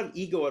there's a lot of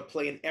ego at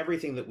play in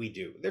everything that we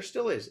do. There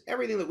still is.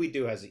 Everything that we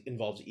do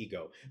involves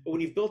ego. But when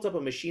you've built up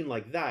a machine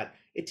like that,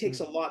 it takes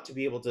a lot to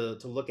be able to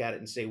look at it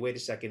and say, wait a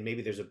second,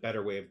 maybe there's a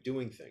better way of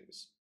doing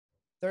things.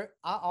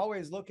 I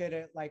always look at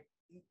it like,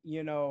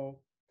 you know,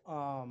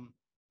 um,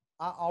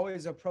 I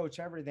always approach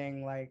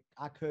everything like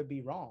I could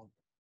be wrong.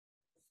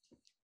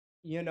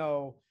 You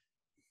know,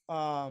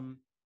 um,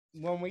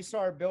 when we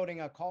started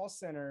building a call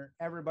center,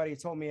 everybody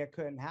told me it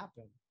couldn't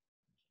happen.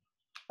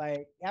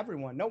 Like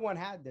everyone, no one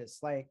had this.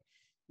 Like,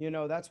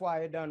 that's why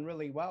it done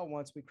really well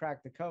once we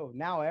cracked the code.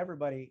 Now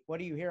everybody, what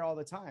do you hear all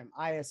the time?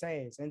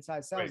 ISAs,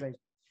 inside sales agents,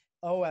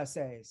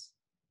 OSAs,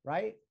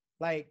 right?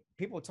 Like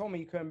people told me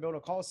you couldn't build a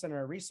call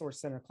center, a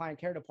resource center, client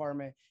care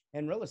department,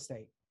 and real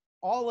estate.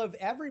 All of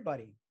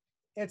everybody.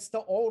 It's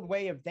the old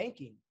way of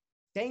thinking.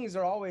 Things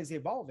are always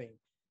evolving.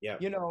 Yeah.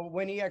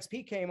 When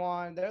EXP came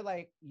on, they're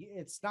like,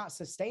 it's not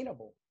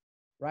sustainable,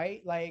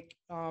 right? Like,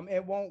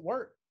 it won't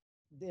work.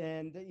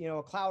 And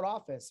a cloud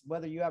office,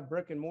 whether you have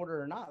brick and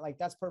mortar or not, like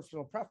that's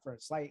personal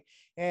preference. Like,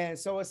 and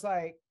so it's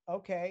like,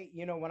 okay,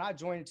 when I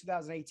joined in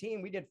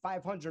 2018, we did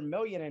 500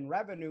 million in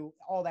revenue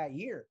all that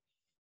year.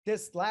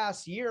 This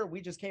last year, we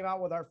just came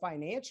out with our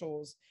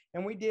financials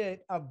and we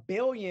did $1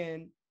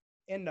 billion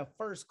in the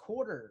first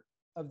quarter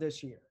of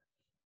this year,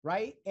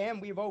 right?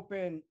 And we've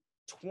opened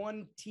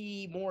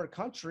 20 more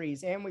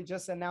countries, and we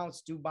just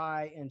announced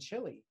Dubai and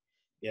Chile.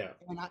 Yeah.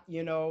 And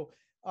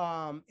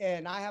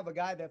and I have a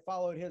guy that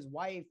followed his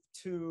wife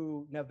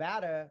to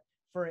Nevada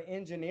for an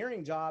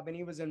engineering job, and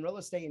he was in real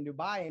estate in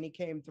Dubai, and he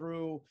came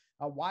through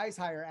a Wise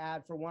Hire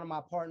ad for one of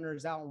my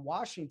partners out in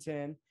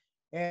Washington.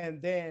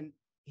 And then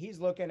he's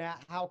looking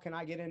at how can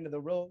I get into the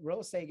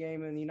real estate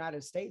game in the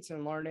United States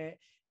and learn it.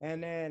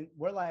 And then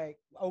we're like,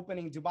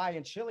 opening Dubai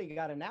and Chile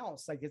got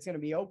announced, like it's going to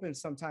be open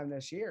sometime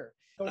this year.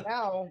 So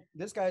now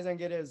this guy's going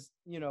to get his,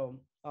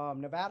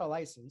 Nevada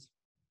license.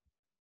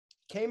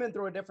 Came in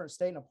through a different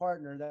state and a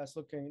partner that's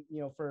looking,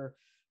 for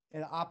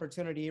an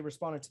opportunity. He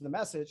responded to the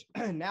message.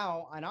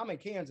 Now, and I'm in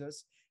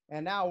Kansas,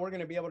 and now we're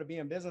going to be able to be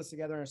in business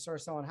together and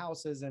start selling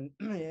houses. And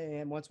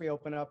once we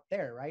open up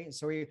there, right? And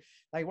so we're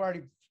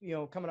already,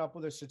 coming up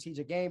with a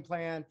strategic game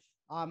plan.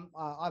 I'm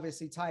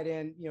obviously tied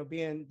in,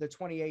 being the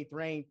 28th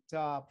ranked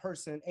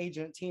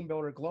agent team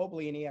builder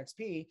globally in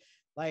EXP.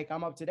 Like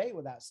I'm up to date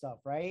with that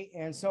stuff, right?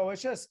 And so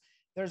it's just,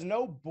 there's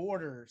no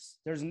borders,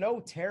 there's no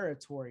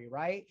territory,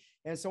 right?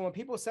 And so when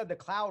people said the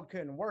cloud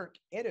couldn't work,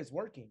 it is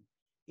working.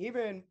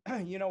 Even,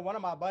 one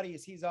of my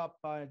buddies, he's up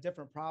in a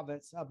different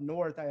province up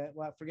north. I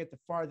forget the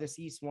farthest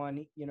east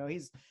one. He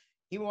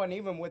wasn't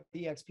even with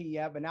EXP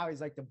yet, but now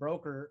he's like the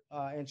broker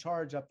in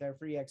charge up there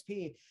for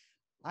EXP.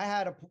 I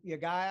had a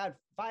guy, I had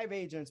 5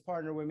 agents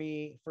partner with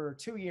me for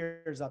 2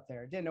 years up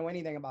there. Didn't know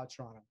anything about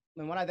Toronto.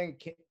 And when I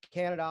think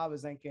Canada, I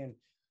was thinking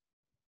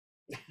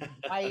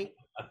white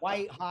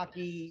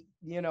hockey,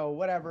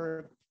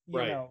 whatever,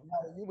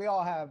 we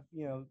all have,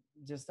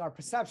 just our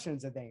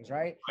perceptions of things,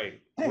 right?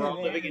 Right. We're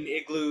all living in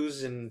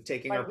igloos and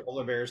taking our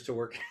polar bears to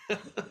work.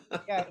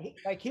 Yeah.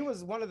 He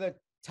was one of the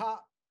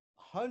top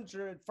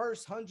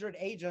first 100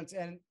 agents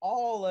in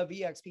all of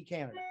EXP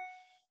Canada.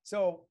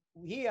 So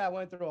I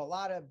went through a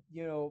lot of,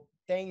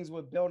 things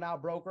with building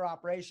out broker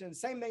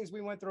operations, same things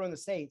we went through in the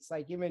States,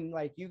 like even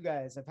like you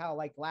guys of how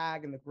like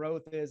lag and the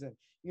growth is. And,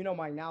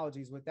 my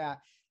analogies with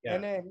that. Yeah.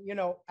 And then,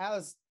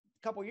 as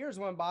a couple of years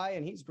went by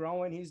and he's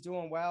growing, he's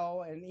doing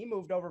well. And he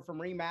moved over from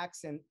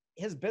Remax, and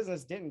if his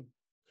business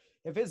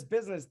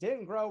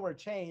didn't grow or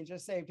change,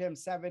 it saved him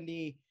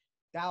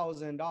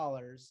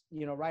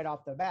 $70,000, right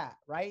off the bat.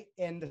 Right.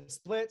 And the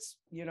splits,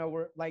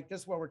 we're like,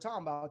 this is what we're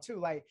talking about too.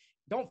 Like,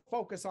 don't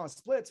focus on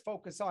splits,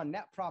 focus on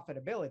net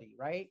profitability.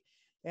 Right.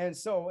 And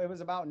so it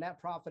was about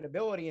net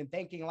profitability and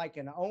thinking like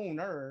an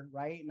owner,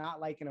 right?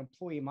 Not like an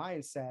employee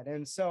mindset.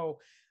 And so,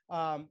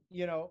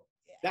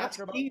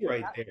 that's key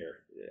right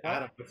there,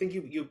 Adam. I think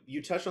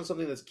you touched on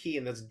something that's key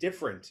and that's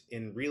different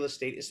in real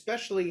estate,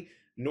 especially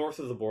north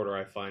of the border.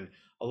 I find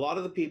a lot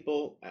of the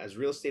people as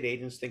real estate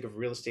agents think of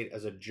real estate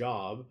as a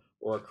job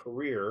or a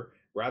career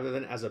rather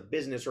than as a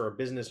business or a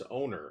business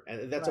owner.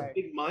 And that's a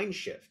big mind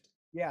shift.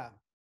 Yeah.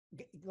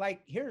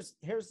 Like here's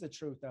the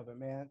truth of it,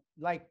 man.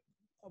 Like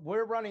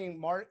we're running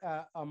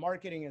a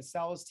marketing and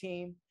sales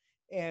team,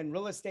 and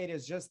real estate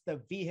is just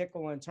the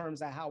vehicle in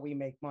terms of how we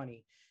make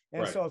money.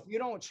 And so if you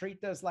don't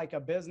treat this like a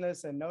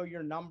business and know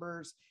your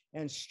numbers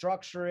and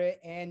structure it,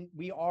 and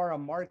we are a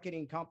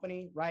marketing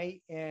company,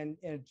 right? And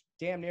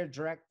damn near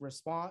direct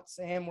response,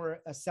 and we're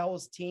a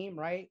sales team,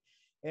 right?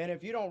 And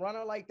if you don't run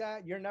it like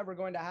that, you're never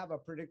going to have a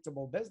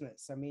predictable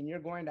business. I mean, you're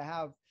going to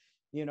have,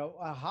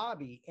 a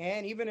hobby.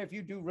 And even if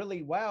you do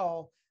really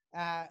well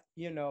at,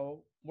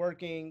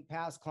 working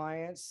past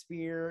clients,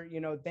 sphere,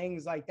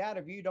 things like that,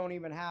 if you don't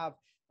even have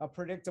a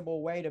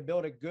predictable way to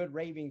build a good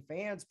raving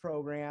fans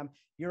program,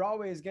 you're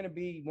always going to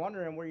be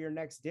wondering where your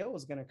next deal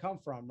is going to come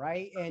from,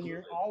 right? And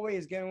you're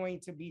always going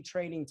to be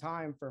trading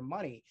time for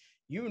money.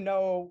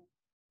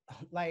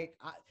 Like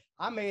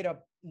I made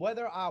up,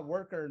 whether I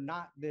work or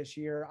not this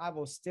year, I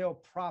will still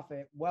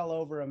profit well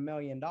over $1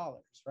 million,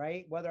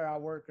 right? Whether I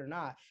work or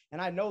not.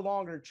 And I no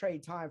longer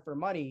trade time for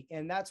money.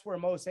 And that's where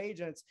most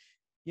agents,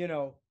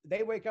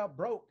 they wake up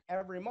broke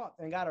every month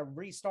and got to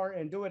restart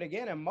and do it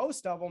again. And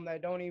most of them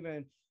that don't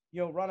even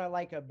run it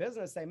like a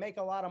business. They make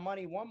a lot of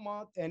money one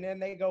month and then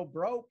they go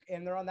broke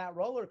and they're on that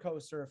roller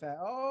coaster effect.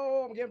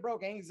 Oh, I'm getting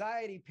broke,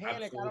 anxiety,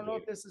 panic. I don't know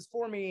Absolutely. if this is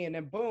for me. And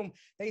then boom,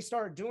 they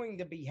start doing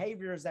the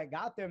behaviors that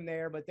got them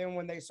there. But then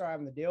when they start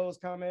having the deals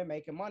come in,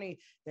 making money,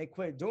 they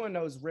quit doing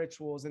those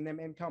rituals and them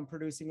income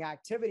producing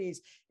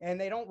activities, and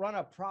they don't run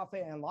a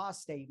profit and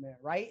loss statement,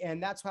 right?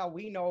 And that's how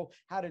we know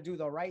how to do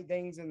the right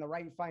things in the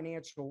right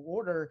financial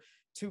order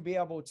to be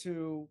able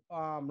to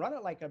run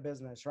it like a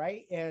business,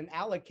 right? And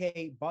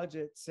allocate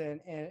budgets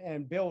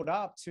and build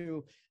up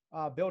to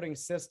building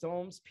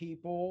systems,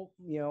 people,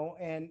 Yeah.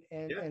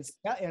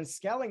 and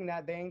scaling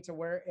that thing to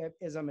where it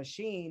is a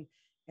machine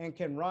and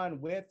can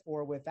run with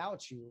or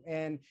without you.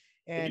 And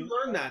you And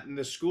learned that in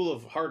the school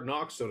of hard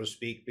knocks, so to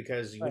speak,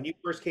 because when right, you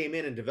first came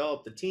in and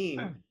developed the team,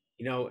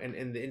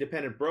 and the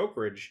independent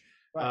brokerage,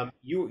 right,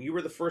 you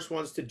were the first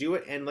ones to do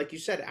it. And like you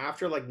said,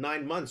 after like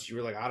 9 months, you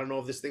were like, I don't know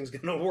if this thing's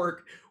gonna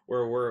work.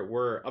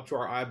 We're up to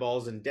our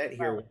eyeballs in debt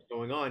here. right, What's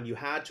going on? You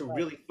had to right,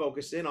 really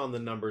focus in on the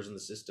numbers and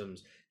the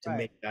systems to right.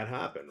 make that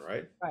happen,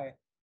 right? Right.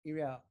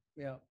 Yeah.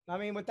 Yeah. I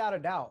mean, without a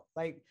doubt,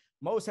 like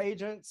most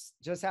agents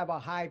just have a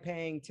high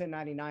paying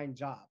 1099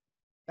 job.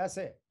 That's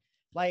it.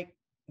 Like,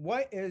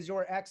 what is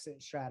your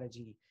exit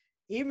strategy?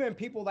 Even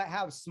people that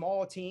have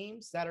small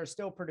teams that are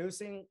still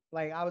producing,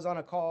 like I was on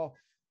a call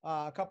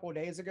a couple of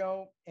days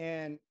ago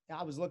and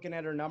I was looking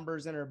at her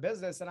numbers in her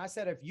business. And I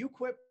said, if you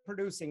quit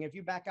producing, if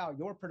you back out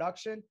your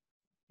production,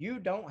 you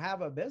don't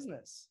have a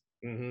business.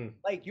 Mm-hmm.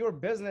 Like your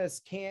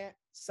business can't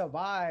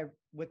survive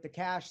with the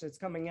cash that's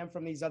coming in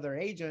from these other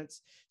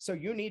agents. So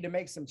you need to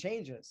make some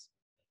changes.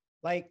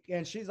 Like,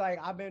 and she's like,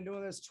 I've been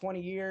doing this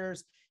 20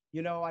 years.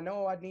 I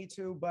know I need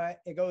to, but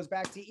it goes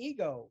back to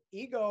ego.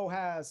 Ego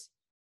has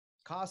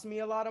cost me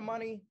a lot of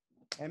money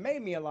and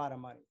made me a lot of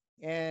money.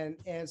 And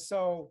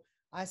so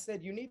I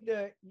said, you need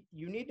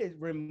to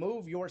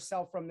remove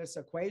yourself from this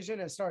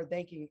equation and start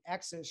thinking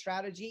exit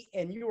strategy.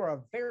 And you are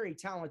a very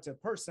talented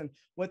person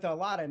with a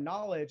lot of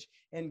knowledge,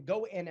 and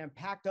go and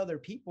impact other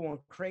people and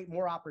create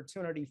more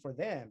opportunity for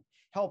them,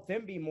 help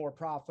them be more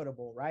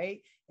profitable,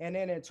 right? And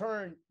then in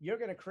turn, you're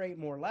going to create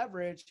more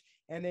leverage,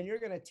 and then you're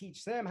going to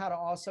teach them how to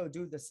also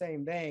do the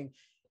same thing.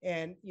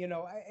 That's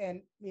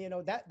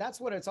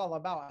what it's all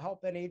about,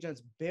 helping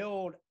agents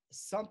build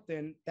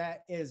something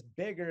that is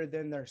bigger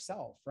than their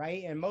self,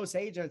 right? And most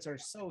agents are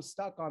so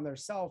stuck on their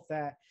self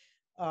that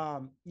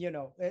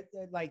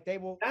like they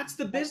will. That's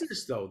the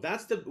business though.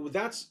 That's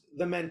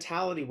the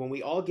mentality when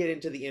we all get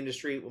into the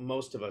industry, well,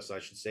 most of us, I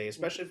should say,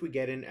 especially if we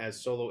get in as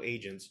solo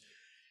agents.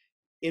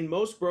 In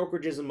most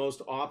brokerages and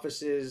most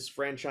offices,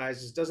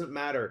 franchises, doesn't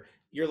matter.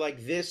 You're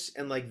like this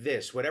and like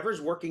this.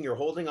 Whatever's working, you're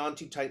holding on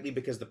to tightly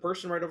because the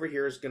person right over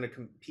here is going to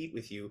compete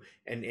with you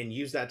and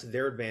use that to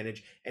their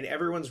advantage. And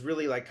everyone's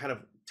really like kind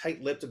of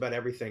tight-lipped about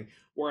everything.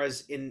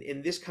 Whereas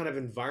in this kind of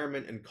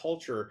environment and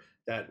culture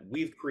that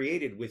we've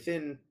created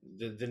within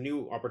the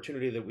new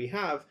opportunity that we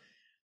have,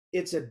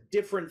 it's a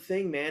different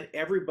thing, man.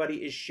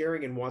 Everybody is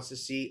sharing and wants to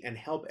see and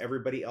help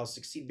everybody else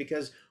succeed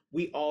because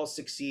we all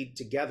succeed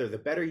together. The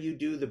better you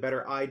do, the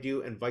better I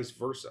do, and vice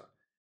versa.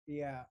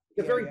 Yeah, It's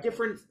a yeah, very yeah.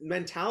 different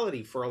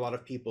mentality for a lot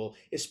of people,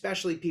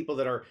 especially people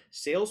that are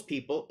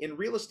salespeople in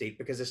real estate,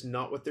 because it's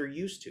not what they're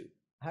used to.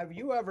 Have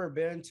you ever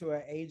been to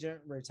an agent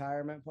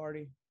retirement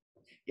party?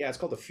 Yeah, it's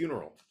called a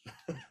funeral.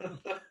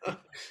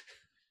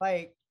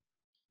 Like,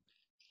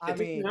 I It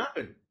doesn't mean,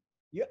 happen.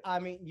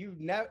 you've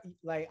never,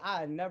 like, I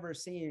had never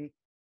seen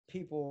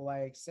people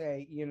like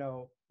say,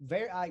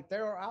 very like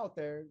they're out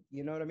there,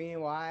 you know what I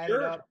mean? Well, I ended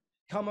Sure. up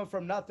coming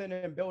from nothing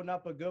and building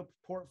up a good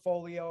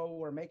portfolio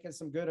or making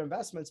some good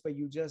investments, but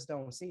you just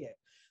don't see it.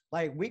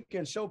 Like, we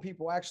can show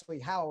people actually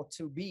how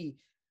to be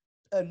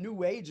a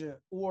new agent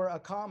or a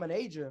common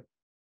agent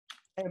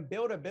and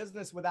build a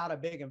business without a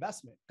big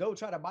investment. Go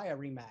try to buy a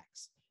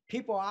Remax.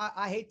 People,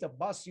 I hate to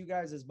bust you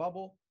guys'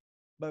 bubble,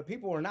 but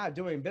people are not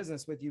doing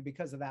business with you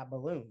because of that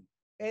balloon.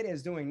 It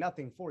is doing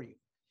nothing for you.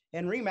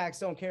 And Remax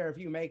don't care if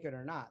you make it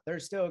or not. They're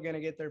still going to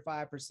get their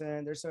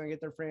 5%. They're still going to get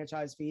their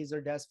franchise fees,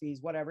 their desk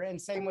fees, whatever.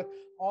 And same with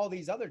all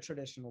these other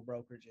traditional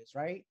brokerages,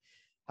 right?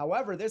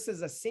 However, this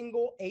is a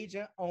single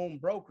agent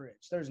owned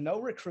brokerage. There's no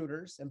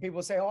recruiters. And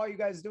people say, all you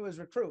guys do is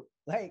recruit.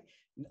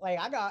 Like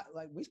I got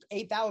like we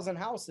 8,000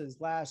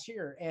 houses last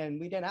year and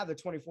we didn't have the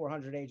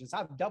 2,400 agents.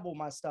 I've doubled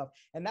my stuff.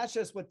 And that's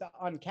just with the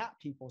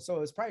uncapped people.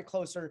 So it's probably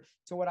closer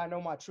to what I know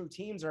my true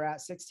teams are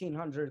at,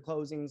 1,600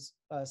 closings,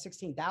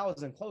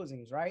 16,000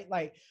 closings, right?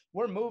 Like,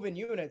 we're moving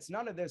units.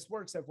 None of this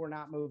works if we're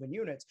not moving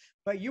units,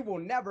 but you will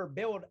never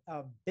build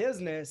a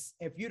business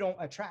if you don't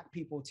attract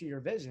people to your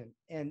vision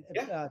and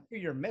Yeah. to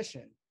your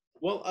mission.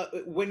 Well,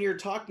 when you're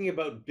talking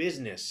about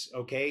business,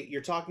 okay,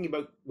 you're talking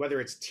about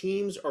whether it's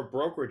teams or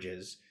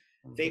brokerages.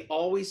 They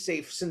always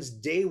say since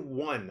day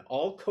one,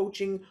 all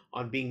coaching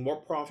on being more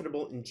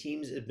profitable in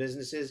teams and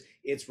businesses,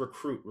 it's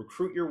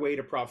recruit your way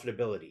to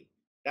profitability.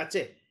 That's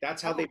it.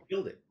 That's how they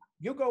build it.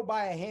 You go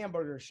buy a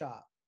hamburger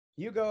shop,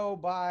 you go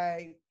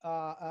buy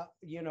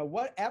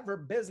whatever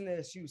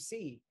business you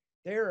see,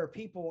 there are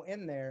people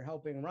in there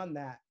helping run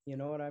that, you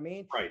know what I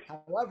mean? Right.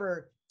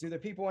 However, do the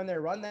people in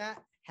there run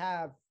that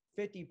have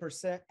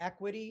 50%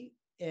 equity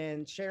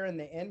in sharing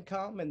the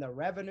income and the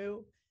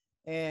revenue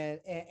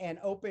and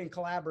open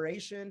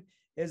collaboration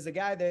is the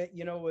guy that,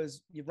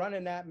 was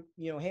running that,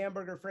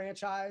 hamburger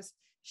franchise,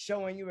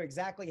 showing you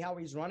exactly how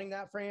he's running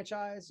that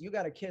franchise. You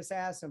got to kiss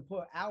ass and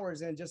put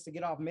hours in just to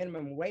get off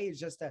minimum wage,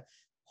 just to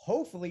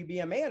hopefully be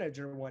a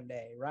manager one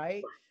day.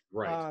 Right.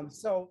 Right.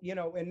 So,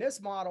 in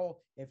this model,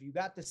 if you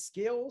got the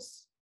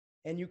skills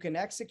and you can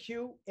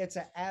execute, it's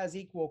an as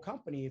equal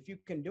company. If you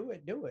can do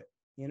it, do it.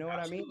 You know what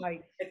Absolutely. I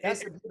mean? Like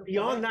And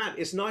beyond that,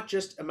 it's not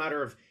just a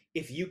matter of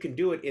if you can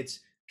do it,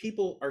 it's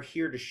people are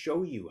here to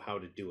show you how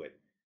to do it.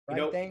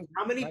 Right thing.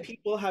 How many Right.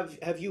 people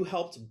have you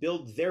helped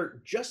build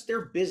their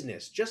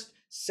business, just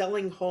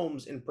selling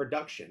homes in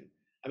production?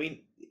 I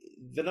mean,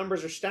 the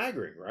numbers are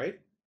staggering, right?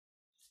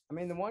 I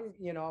mean, the one,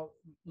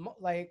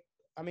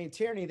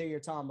 Tierney that you're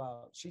talking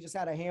about, she just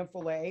had a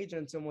handful of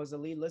agents and was a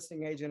lead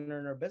listing agent in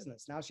her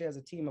business. Now she has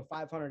a team of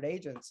 500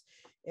 agents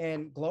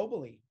and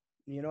globally,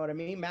 you know what I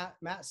mean?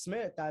 Matt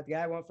Smith, that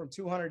guy went from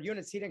 200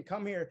 units. He didn't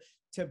come here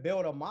to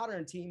build a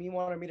modern team. He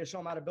wanted me to show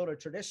him how to build a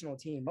traditional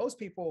team. Most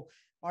people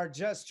are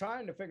just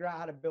trying to figure out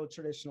how to build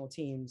traditional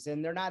teams,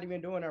 and they're not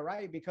even doing it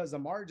right because the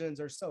margins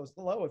are so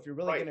low. If you're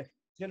really going to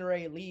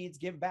generate leads,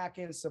 give back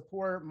in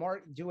support,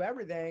 do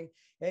everything,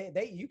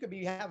 you could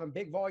be having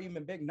big volume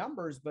and big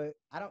numbers, but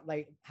I don't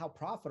like, how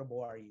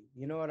profitable are you?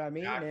 You know what I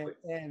mean?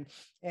 Exactly.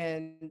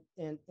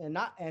 And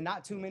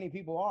not too many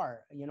people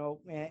are,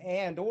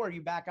 or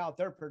you back out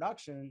their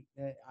production,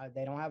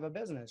 they don't have a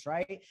business,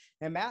 right?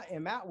 And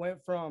Matt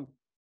went from,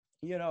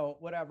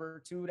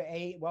 whatever, 2 to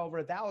 8, well over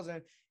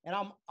 1,000. And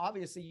I'm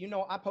obviously,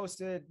 I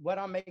posted what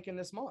I'm making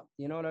this month,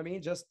 you know what I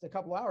mean? Just a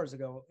couple hours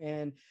ago.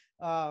 And,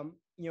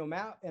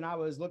 Matt and I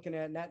was looking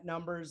at net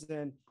numbers,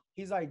 and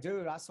he's like,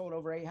 dude, I sold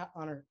over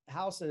 800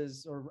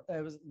 houses, or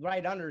it was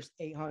right under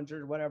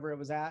 800, whatever it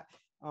was at,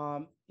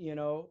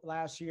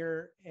 last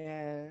year.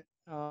 And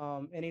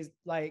he's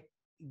like,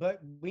 but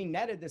we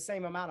netted the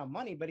same amount of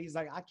money, but he's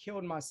like, I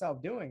killed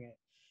myself doing it.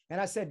 And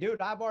I said, dude,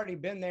 I've already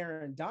been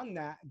there and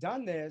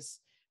done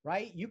this.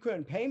 Right? You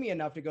couldn't pay me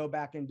enough to go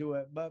back and do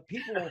it, but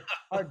people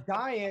are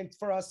dying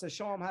for us to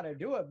show them how to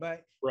do it.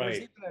 But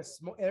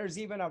there's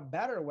even a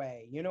better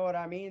way, you know what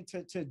I mean,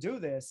 to do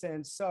this.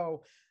 And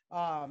so,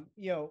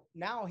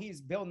 now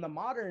he's building the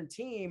modern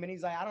team, and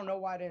he's like, I don't know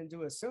why I didn't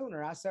do it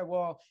sooner. I said,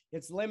 well,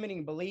 it's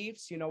limiting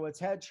beliefs, it's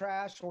head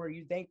trash, or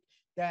you think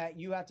that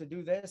you have to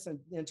do this. And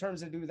in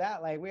terms of do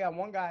that, like we have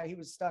one guy, he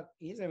was stuck.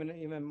 He's even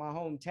in my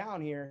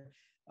hometown here.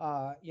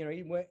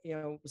 He went,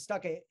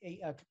 stuck at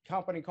a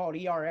company called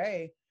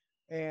ERA,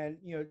 and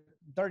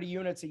 30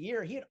 units a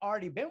year. He had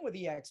already been with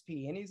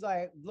EXP, and he's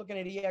like looking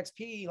at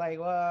EXP like,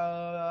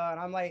 and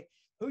I'm like,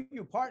 who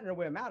you partner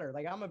with matter.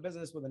 Like, I'm a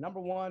business with a number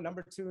 1,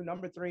 number 2,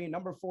 number 3,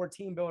 number 4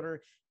 team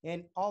builder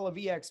in all of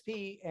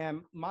EXP,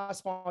 and my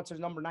sponsor's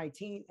number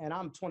 19, and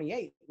I'm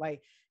 28.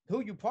 Like, who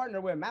you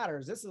partner with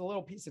matters. This is a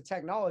little piece of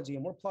technology,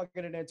 and we're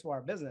plugging it into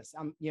our business.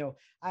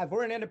 If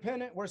we're an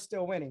independent, we're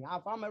still winning.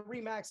 If I'm a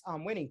Remax,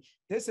 I'm winning.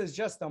 This is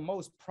just the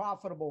most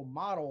profitable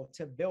model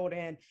to build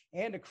in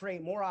and to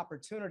create more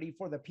opportunity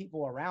for the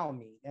people around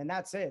me. And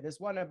that's it.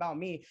 This wasn't about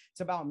me. It's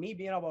about me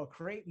being able to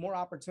create more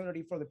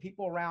opportunity for the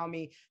people around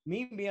me,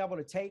 me being able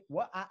to take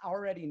what I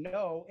already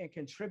know and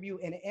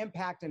contribute and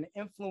impact and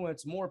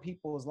influence more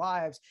people's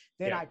lives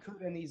than I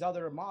could in these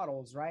other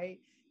models, right?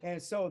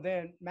 And so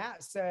then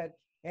Matt said,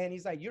 and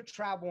he's like, you're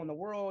traveling the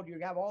world. You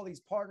have all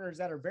these partners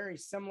that are very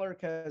similar,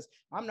 because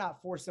I'm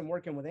not forcing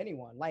working with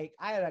anyone. Like,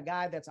 I had a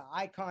guy that's an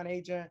Icon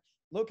agent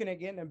looking at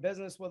getting in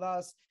business with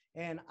us.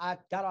 And I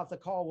got off the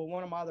call with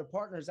one of my other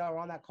partners that were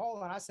on that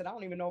call. And I said, I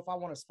don't even know if I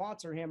want to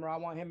sponsor him or I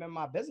want him in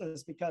my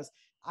business, because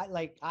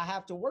I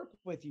have to work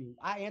with you.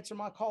 I answer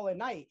my call at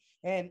night,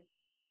 and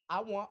I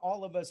want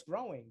all of us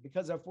growing,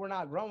 because if we're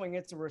not growing,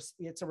 it's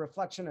a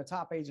reflection of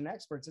Top Agent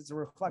Experts. It's a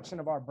reflection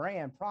of our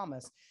brand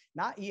promise,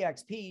 not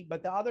EXP.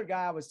 But the other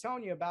guy I was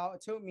telling you about,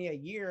 it took me a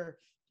year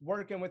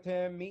working with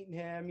him, meeting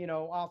him,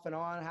 off and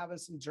on, having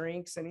some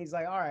drinks. And he's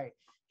like, all right,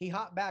 he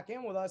hopped back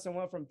in with us and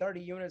went from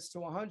 30 units to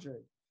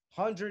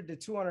 100 to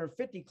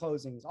 250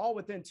 closings, all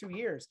within 2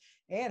 years,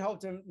 and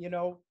helped him,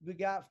 we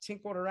got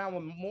tinkered around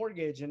with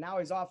mortgage, and now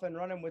he's off and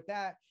running with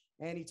that.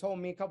 And he told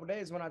me a couple of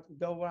days when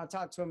I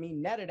talked to him, he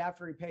netted,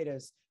 after he paid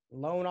his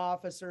loan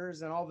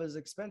officers and all of his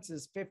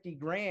expenses, 50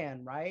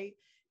 grand, right?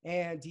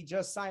 And he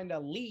just signed a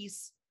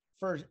lease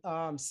for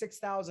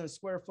 6,000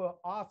 square foot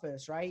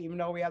office, right? Even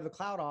though we have the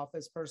cloud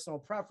office, personal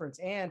preference.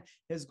 And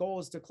his goal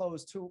is to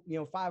close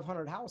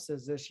 500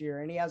 houses this year.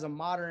 And he has a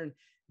modern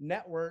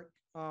network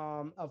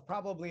of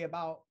probably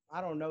about,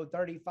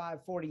 35,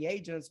 40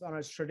 agents on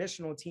his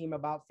traditional team,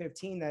 about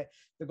 15, that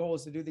the goal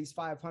is to do these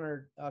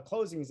 500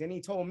 closings. And he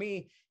told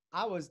me,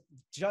 I was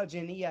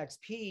judging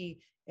EXP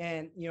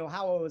and,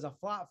 how it was a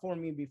flop for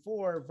me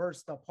before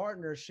versus the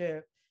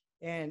partnership.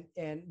 and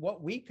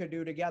what we could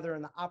do together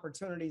and the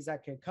opportunities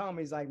that could come.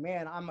 He's like,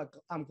 man,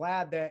 I'm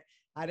glad that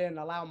I didn't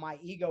allow my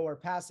ego or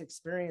past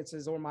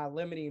experiences or my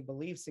limiting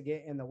beliefs to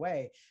get in the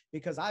way,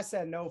 because I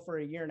said no for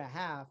a year and a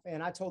half.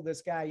 And I told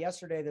this guy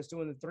yesterday that's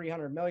doing the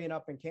 300 million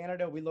up in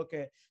Canada, we look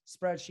at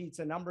spreadsheets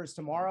and numbers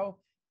tomorrow.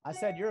 I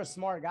said, you're a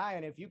smart guy.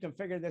 And if you can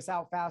figure this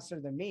out faster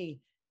than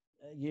me,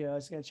 you know,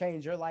 it's going to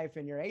change your life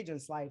and your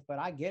agent's life. But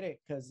I get it,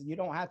 because you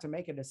don't have to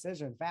make a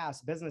decision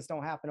fast. Business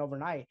don't happen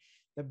overnight.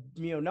 The,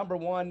 you know, number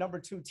one, number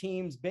two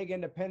teams, big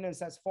independents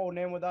that's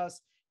folding in with us,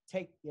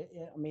 I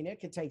mean,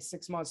 it could take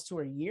 6 months to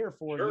a year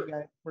for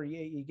Sure.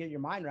 you get your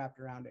mind wrapped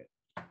around it.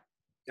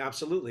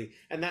 Absolutely,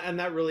 and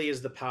that really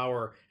is the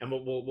power. And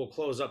we'll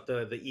close up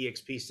the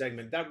EXP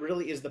segment. That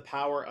really is the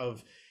power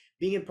of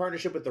being in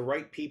partnership with the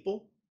right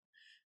people,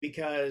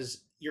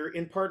 because you're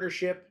in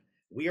partnership.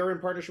 We are in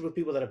partnership with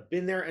people that have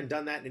been there and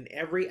done that in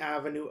every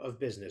avenue of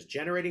business,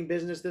 generating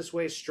business this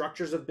way,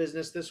 structures of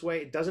business this way.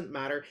 It doesn't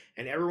matter.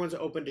 And everyone's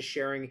open to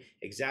sharing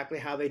exactly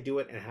how they do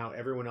it and how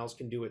everyone else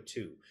can do it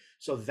too.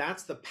 So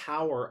that's the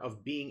power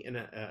of being in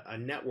a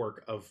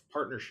network of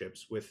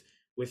partnerships with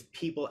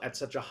people at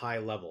such a high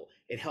level.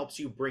 It helps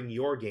you bring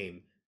your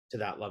game to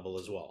that level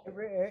as well.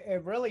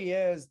 It really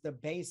is the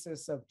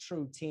basis of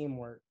true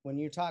teamwork. When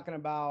you're talking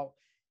about,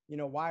 you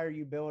know, why are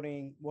you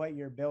building what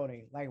you're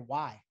building? Like,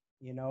 why?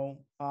 You know,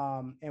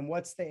 and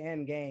what's the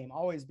end game?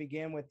 Always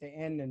begin with the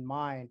end in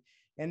mind.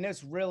 And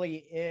this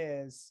really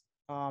is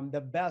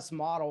the best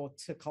model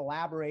to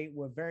collaborate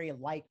with very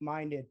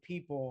like-minded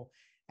people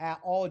at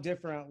all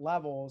different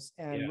levels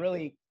and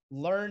really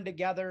learn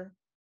together,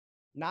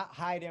 not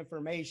hide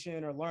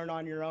information or learn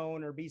on your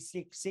own or be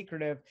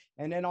secretive.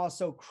 And then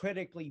also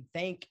critically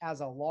think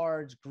as a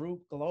large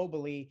group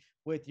globally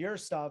with your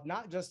stuff,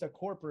 not just a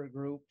corporate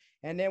group.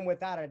 And then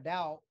without a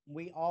doubt,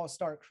 we all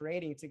start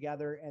creating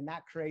together, and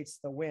that creates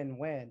the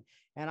win-win.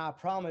 And I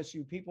promise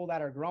you, people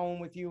that are growing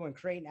with you and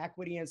creating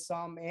equity in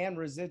some and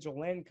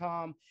residual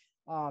income,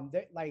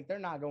 they're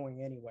not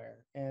going anywhere.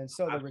 And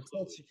so the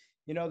retention,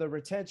 you know, the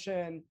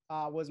retention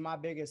was my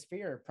biggest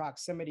fear.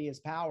 Proximity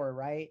is power,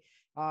 right?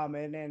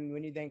 And then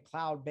when you think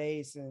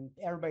cloud-based and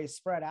everybody's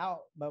spread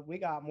out, but we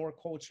got more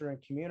culture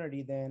and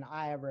community than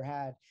I ever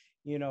had,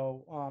 you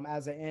know,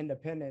 as an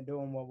independent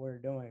doing what we're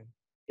doing.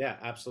 Yeah,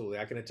 absolutely.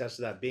 I can attest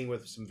to that. Being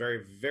with some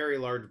very, very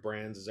large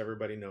brands, as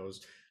everybody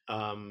knows.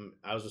 I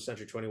was with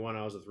Century 21.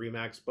 I was with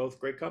Remax, both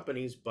great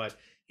companies, but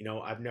you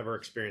know, I've never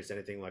experienced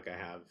anything like I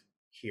have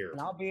here.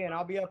 And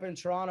I'll be up in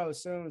Toronto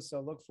soon. So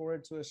look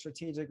forward to a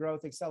strategic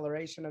growth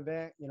acceleration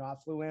event. You know, I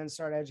flew in,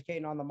 started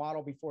educating on the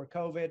model before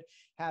COVID,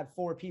 had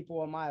 4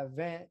 people in my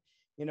event,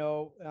 you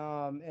know,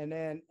 and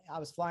then I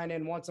was flying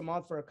in once a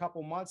month for a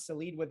couple months to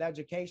lead with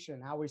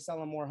education, how we're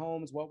selling more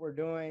homes, what we're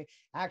doing,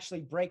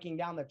 actually breaking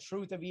down the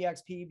truth of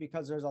EXP,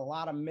 because there's a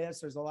lot of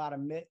myths, there's a lot of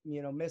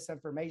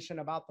misinformation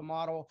about the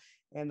model.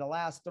 And the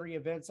last 3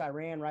 events I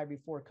ran right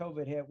before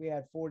COVID hit, we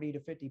had 40 to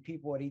 50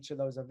 people at each of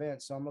those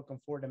events. So I'm looking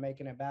forward to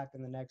making it back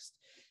in the next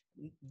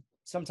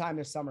sometime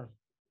this summer.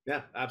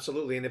 Yeah,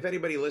 absolutely. And if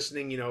anybody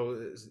listening, you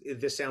know,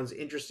 if this sounds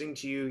interesting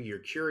to you, you're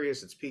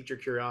curious, it's piqued your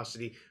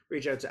curiosity,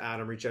 reach out to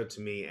Adam, reach out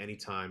to me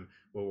anytime.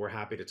 Well, we're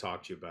happy to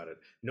talk to you about it.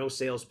 No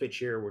sales pitch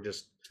here. We're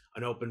just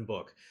an open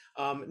book.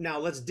 Now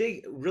let's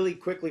dig really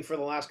quickly for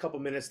the last couple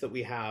minutes that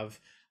we have.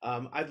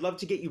 I'd love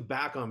to get you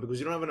back on, because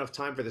we don't have enough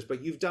time for this,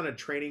 but you've done a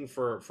training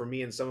for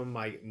me and some of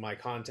my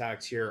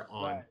contacts here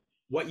on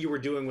what you were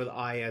doing with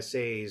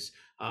ISAs,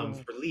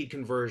 for lead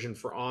conversion,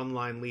 for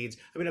online leads.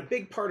 I mean, a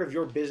big part of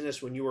your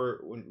business when you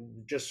were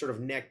just sort of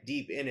neck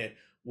deep in it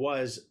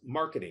was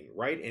marketing,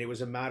 right? And it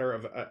was a matter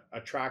of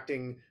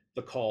attracting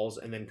the calls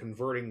and then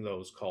converting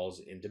those calls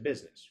into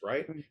business,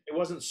 right? It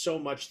wasn't so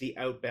much the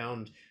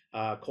outbound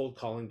cold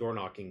calling, door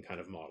knocking kind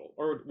of model,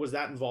 or was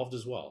that involved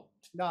as well?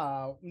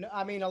 No,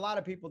 I mean, a lot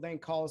of people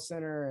think call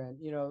center, and,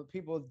 you know,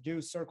 people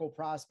do circle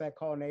prospect,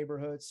 call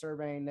neighborhoods,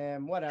 surveying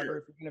them, whatever, Sure.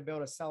 if you're going to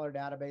build a seller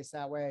database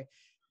that way.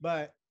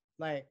 But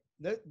like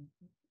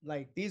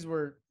these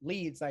were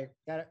leads like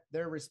that,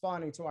 they're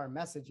responding to our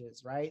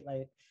messages, right?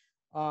 Like,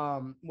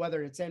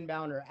 whether it's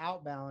inbound or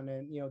outbound,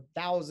 and, you know,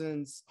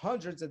 thousands,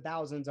 hundreds of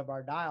thousands of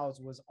our dials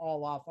was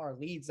all off our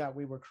leads that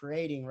we were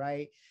creating,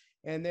 right?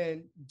 And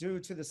then due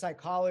to the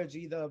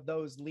psychology of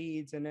those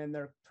leads and then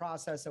their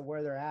process of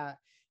where they're at,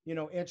 you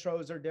know,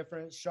 intros are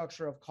different,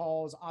 structure of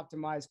calls,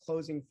 optimized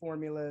closing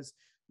formulas,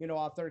 you know,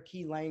 off their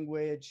key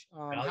language,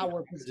 how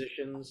we're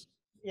positions.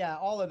 Yeah,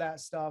 all of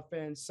that stuff.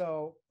 And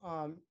so,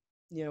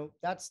 you know,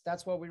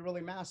 that's what we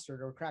really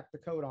mastered or cracked the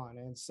code on.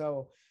 And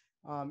so,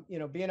 you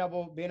know, being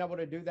able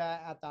to do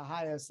that at the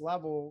highest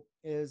level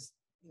is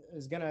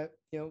gonna,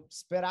 you know,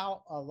 spit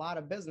out a lot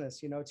of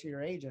business, you know, to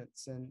your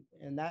agents.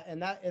 And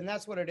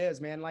that's what it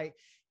is, man. Like,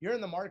 you're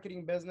in the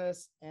marketing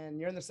business and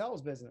you're in the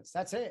sales business.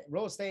 That's it.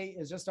 Real estate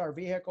is just our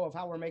vehicle of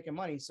how we're making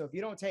money. So if you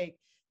don't take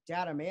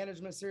data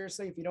management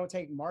seriously, if you don't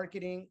take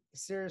marketing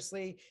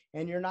seriously,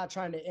 and you're not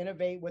trying to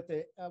innovate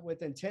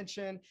with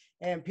intention,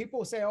 and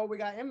people say, oh, we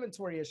got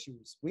inventory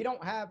issues. We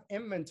don't have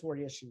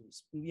inventory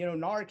issues. You know,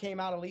 NAR came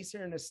out, at least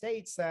here in the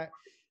States, that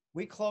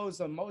we closed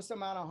the most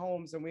amount of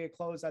homes than we had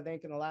closed, I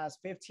think, in the last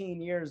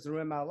 15 years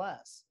through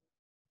MLS.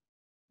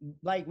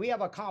 Like, we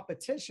have a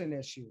competition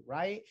issue,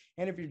 right?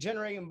 And if you're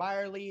generating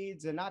buyer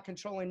leads and not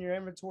controlling your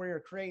inventory or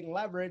creating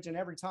leverage, and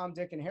every Tom,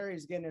 Dick, and Harry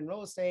is getting in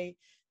real estate,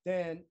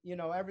 then, you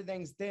know,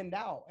 everything's thinned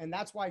out. And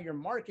that's why your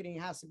marketing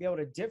has to be able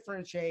to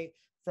differentiate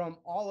from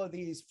all of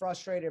these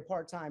frustrated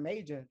part-time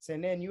agents.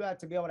 And then you have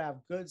to be able to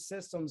have good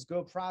systems,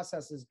 good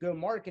processes, good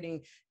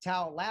marketing to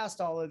outlast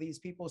all of these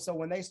people. So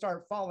when they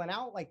start falling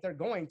out, like they're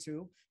going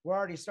to, we're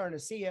already starting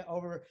to see it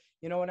over,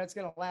 you know, and it's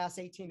going to last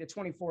 18 to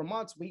 24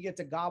 months, we get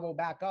to gobble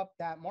back up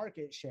that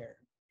market share.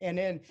 And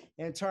then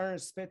in turn,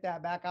 spit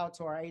that back out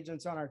to our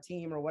agents on our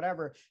team or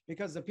whatever,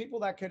 because the people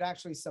that could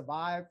actually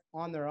survive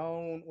on their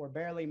own or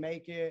barely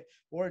make it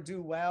or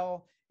do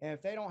well, and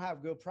if they don't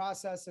have good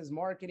processes,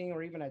 marketing,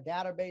 or even a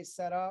database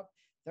set up,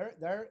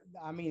 they're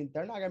not going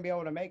to be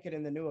able to make it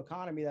in the new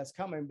economy that's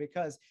coming.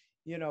 Because,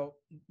 you know,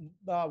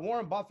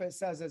 Warren Buffett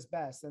says it's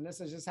best, and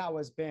this is just how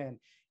it's been.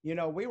 You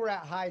know, we were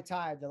at high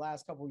tide the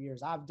last couple of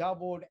years. I've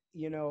doubled,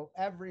 you know,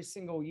 every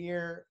single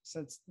year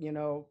since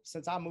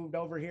I moved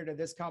over here to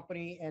this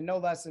company, and no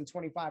less than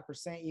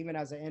 25%, even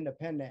as an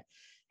independent.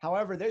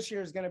 However, this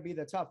year is going to be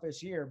the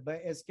toughest year, but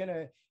it's going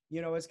to,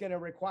 you know, it's going to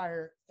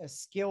require a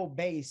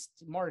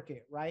skill-based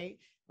market, right?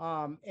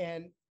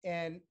 And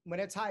when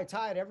it's high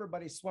tide,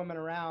 everybody's swimming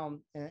around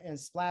and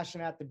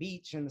splashing at the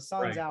beach, and the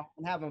sun's out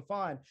and having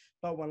fun.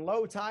 But when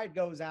low tide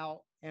goes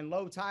out and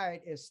low tide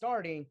is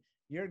starting,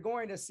 you're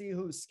going to see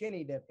who's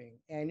skinny dipping,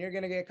 and you're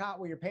going to get caught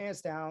with your pants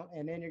down,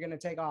 and then you're going to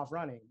take off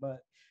running.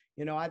 But,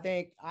 you know, I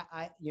think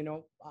you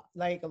know,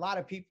 like a lot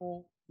of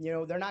people, you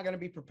know, they're not going to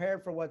be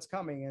prepared for what's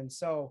coming. And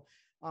so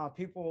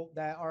people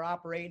that are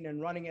operating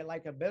and running it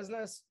like a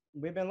business,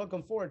 we've been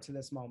looking forward to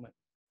this moment.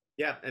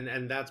 Yeah,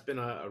 and that's been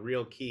a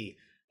real key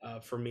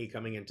for me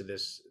coming into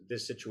this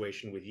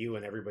situation with you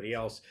and everybody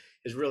else,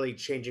 is really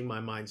changing my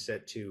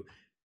mindset to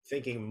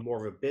thinking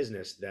more of a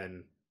business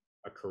than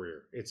a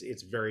career.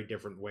 It's very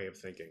different way of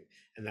thinking,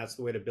 and that's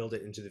the way to build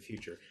it into the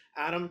future.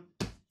 Adam,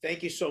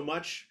 thank you so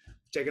much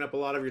for taking up a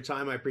lot of your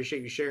time. I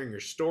appreciate you sharing your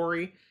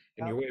story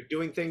and your way of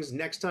doing things.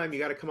 Next time you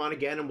got to come on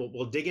again, and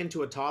we'll dig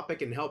into a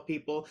topic and help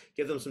people,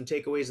 give them some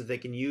takeaways that they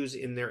can use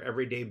in their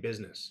everyday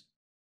business.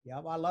 Yeah,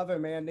 I love it,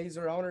 man. These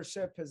are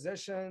ownership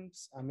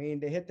positions. I mean,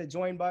 to hit the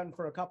join button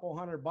for a couple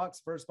 $100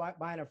 versus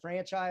buying a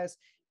franchise,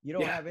 you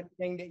don't have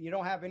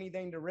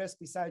anything to risk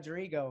besides your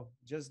ego.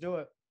 Just do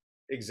it.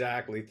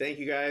 Exactly. Thank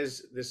you,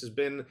 guys. This has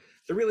been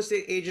the Real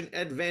Estate Agent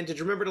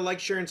Advantage. Remember to like,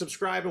 share, and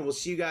subscribe, and we'll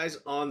see you guys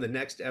on the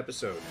next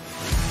episode.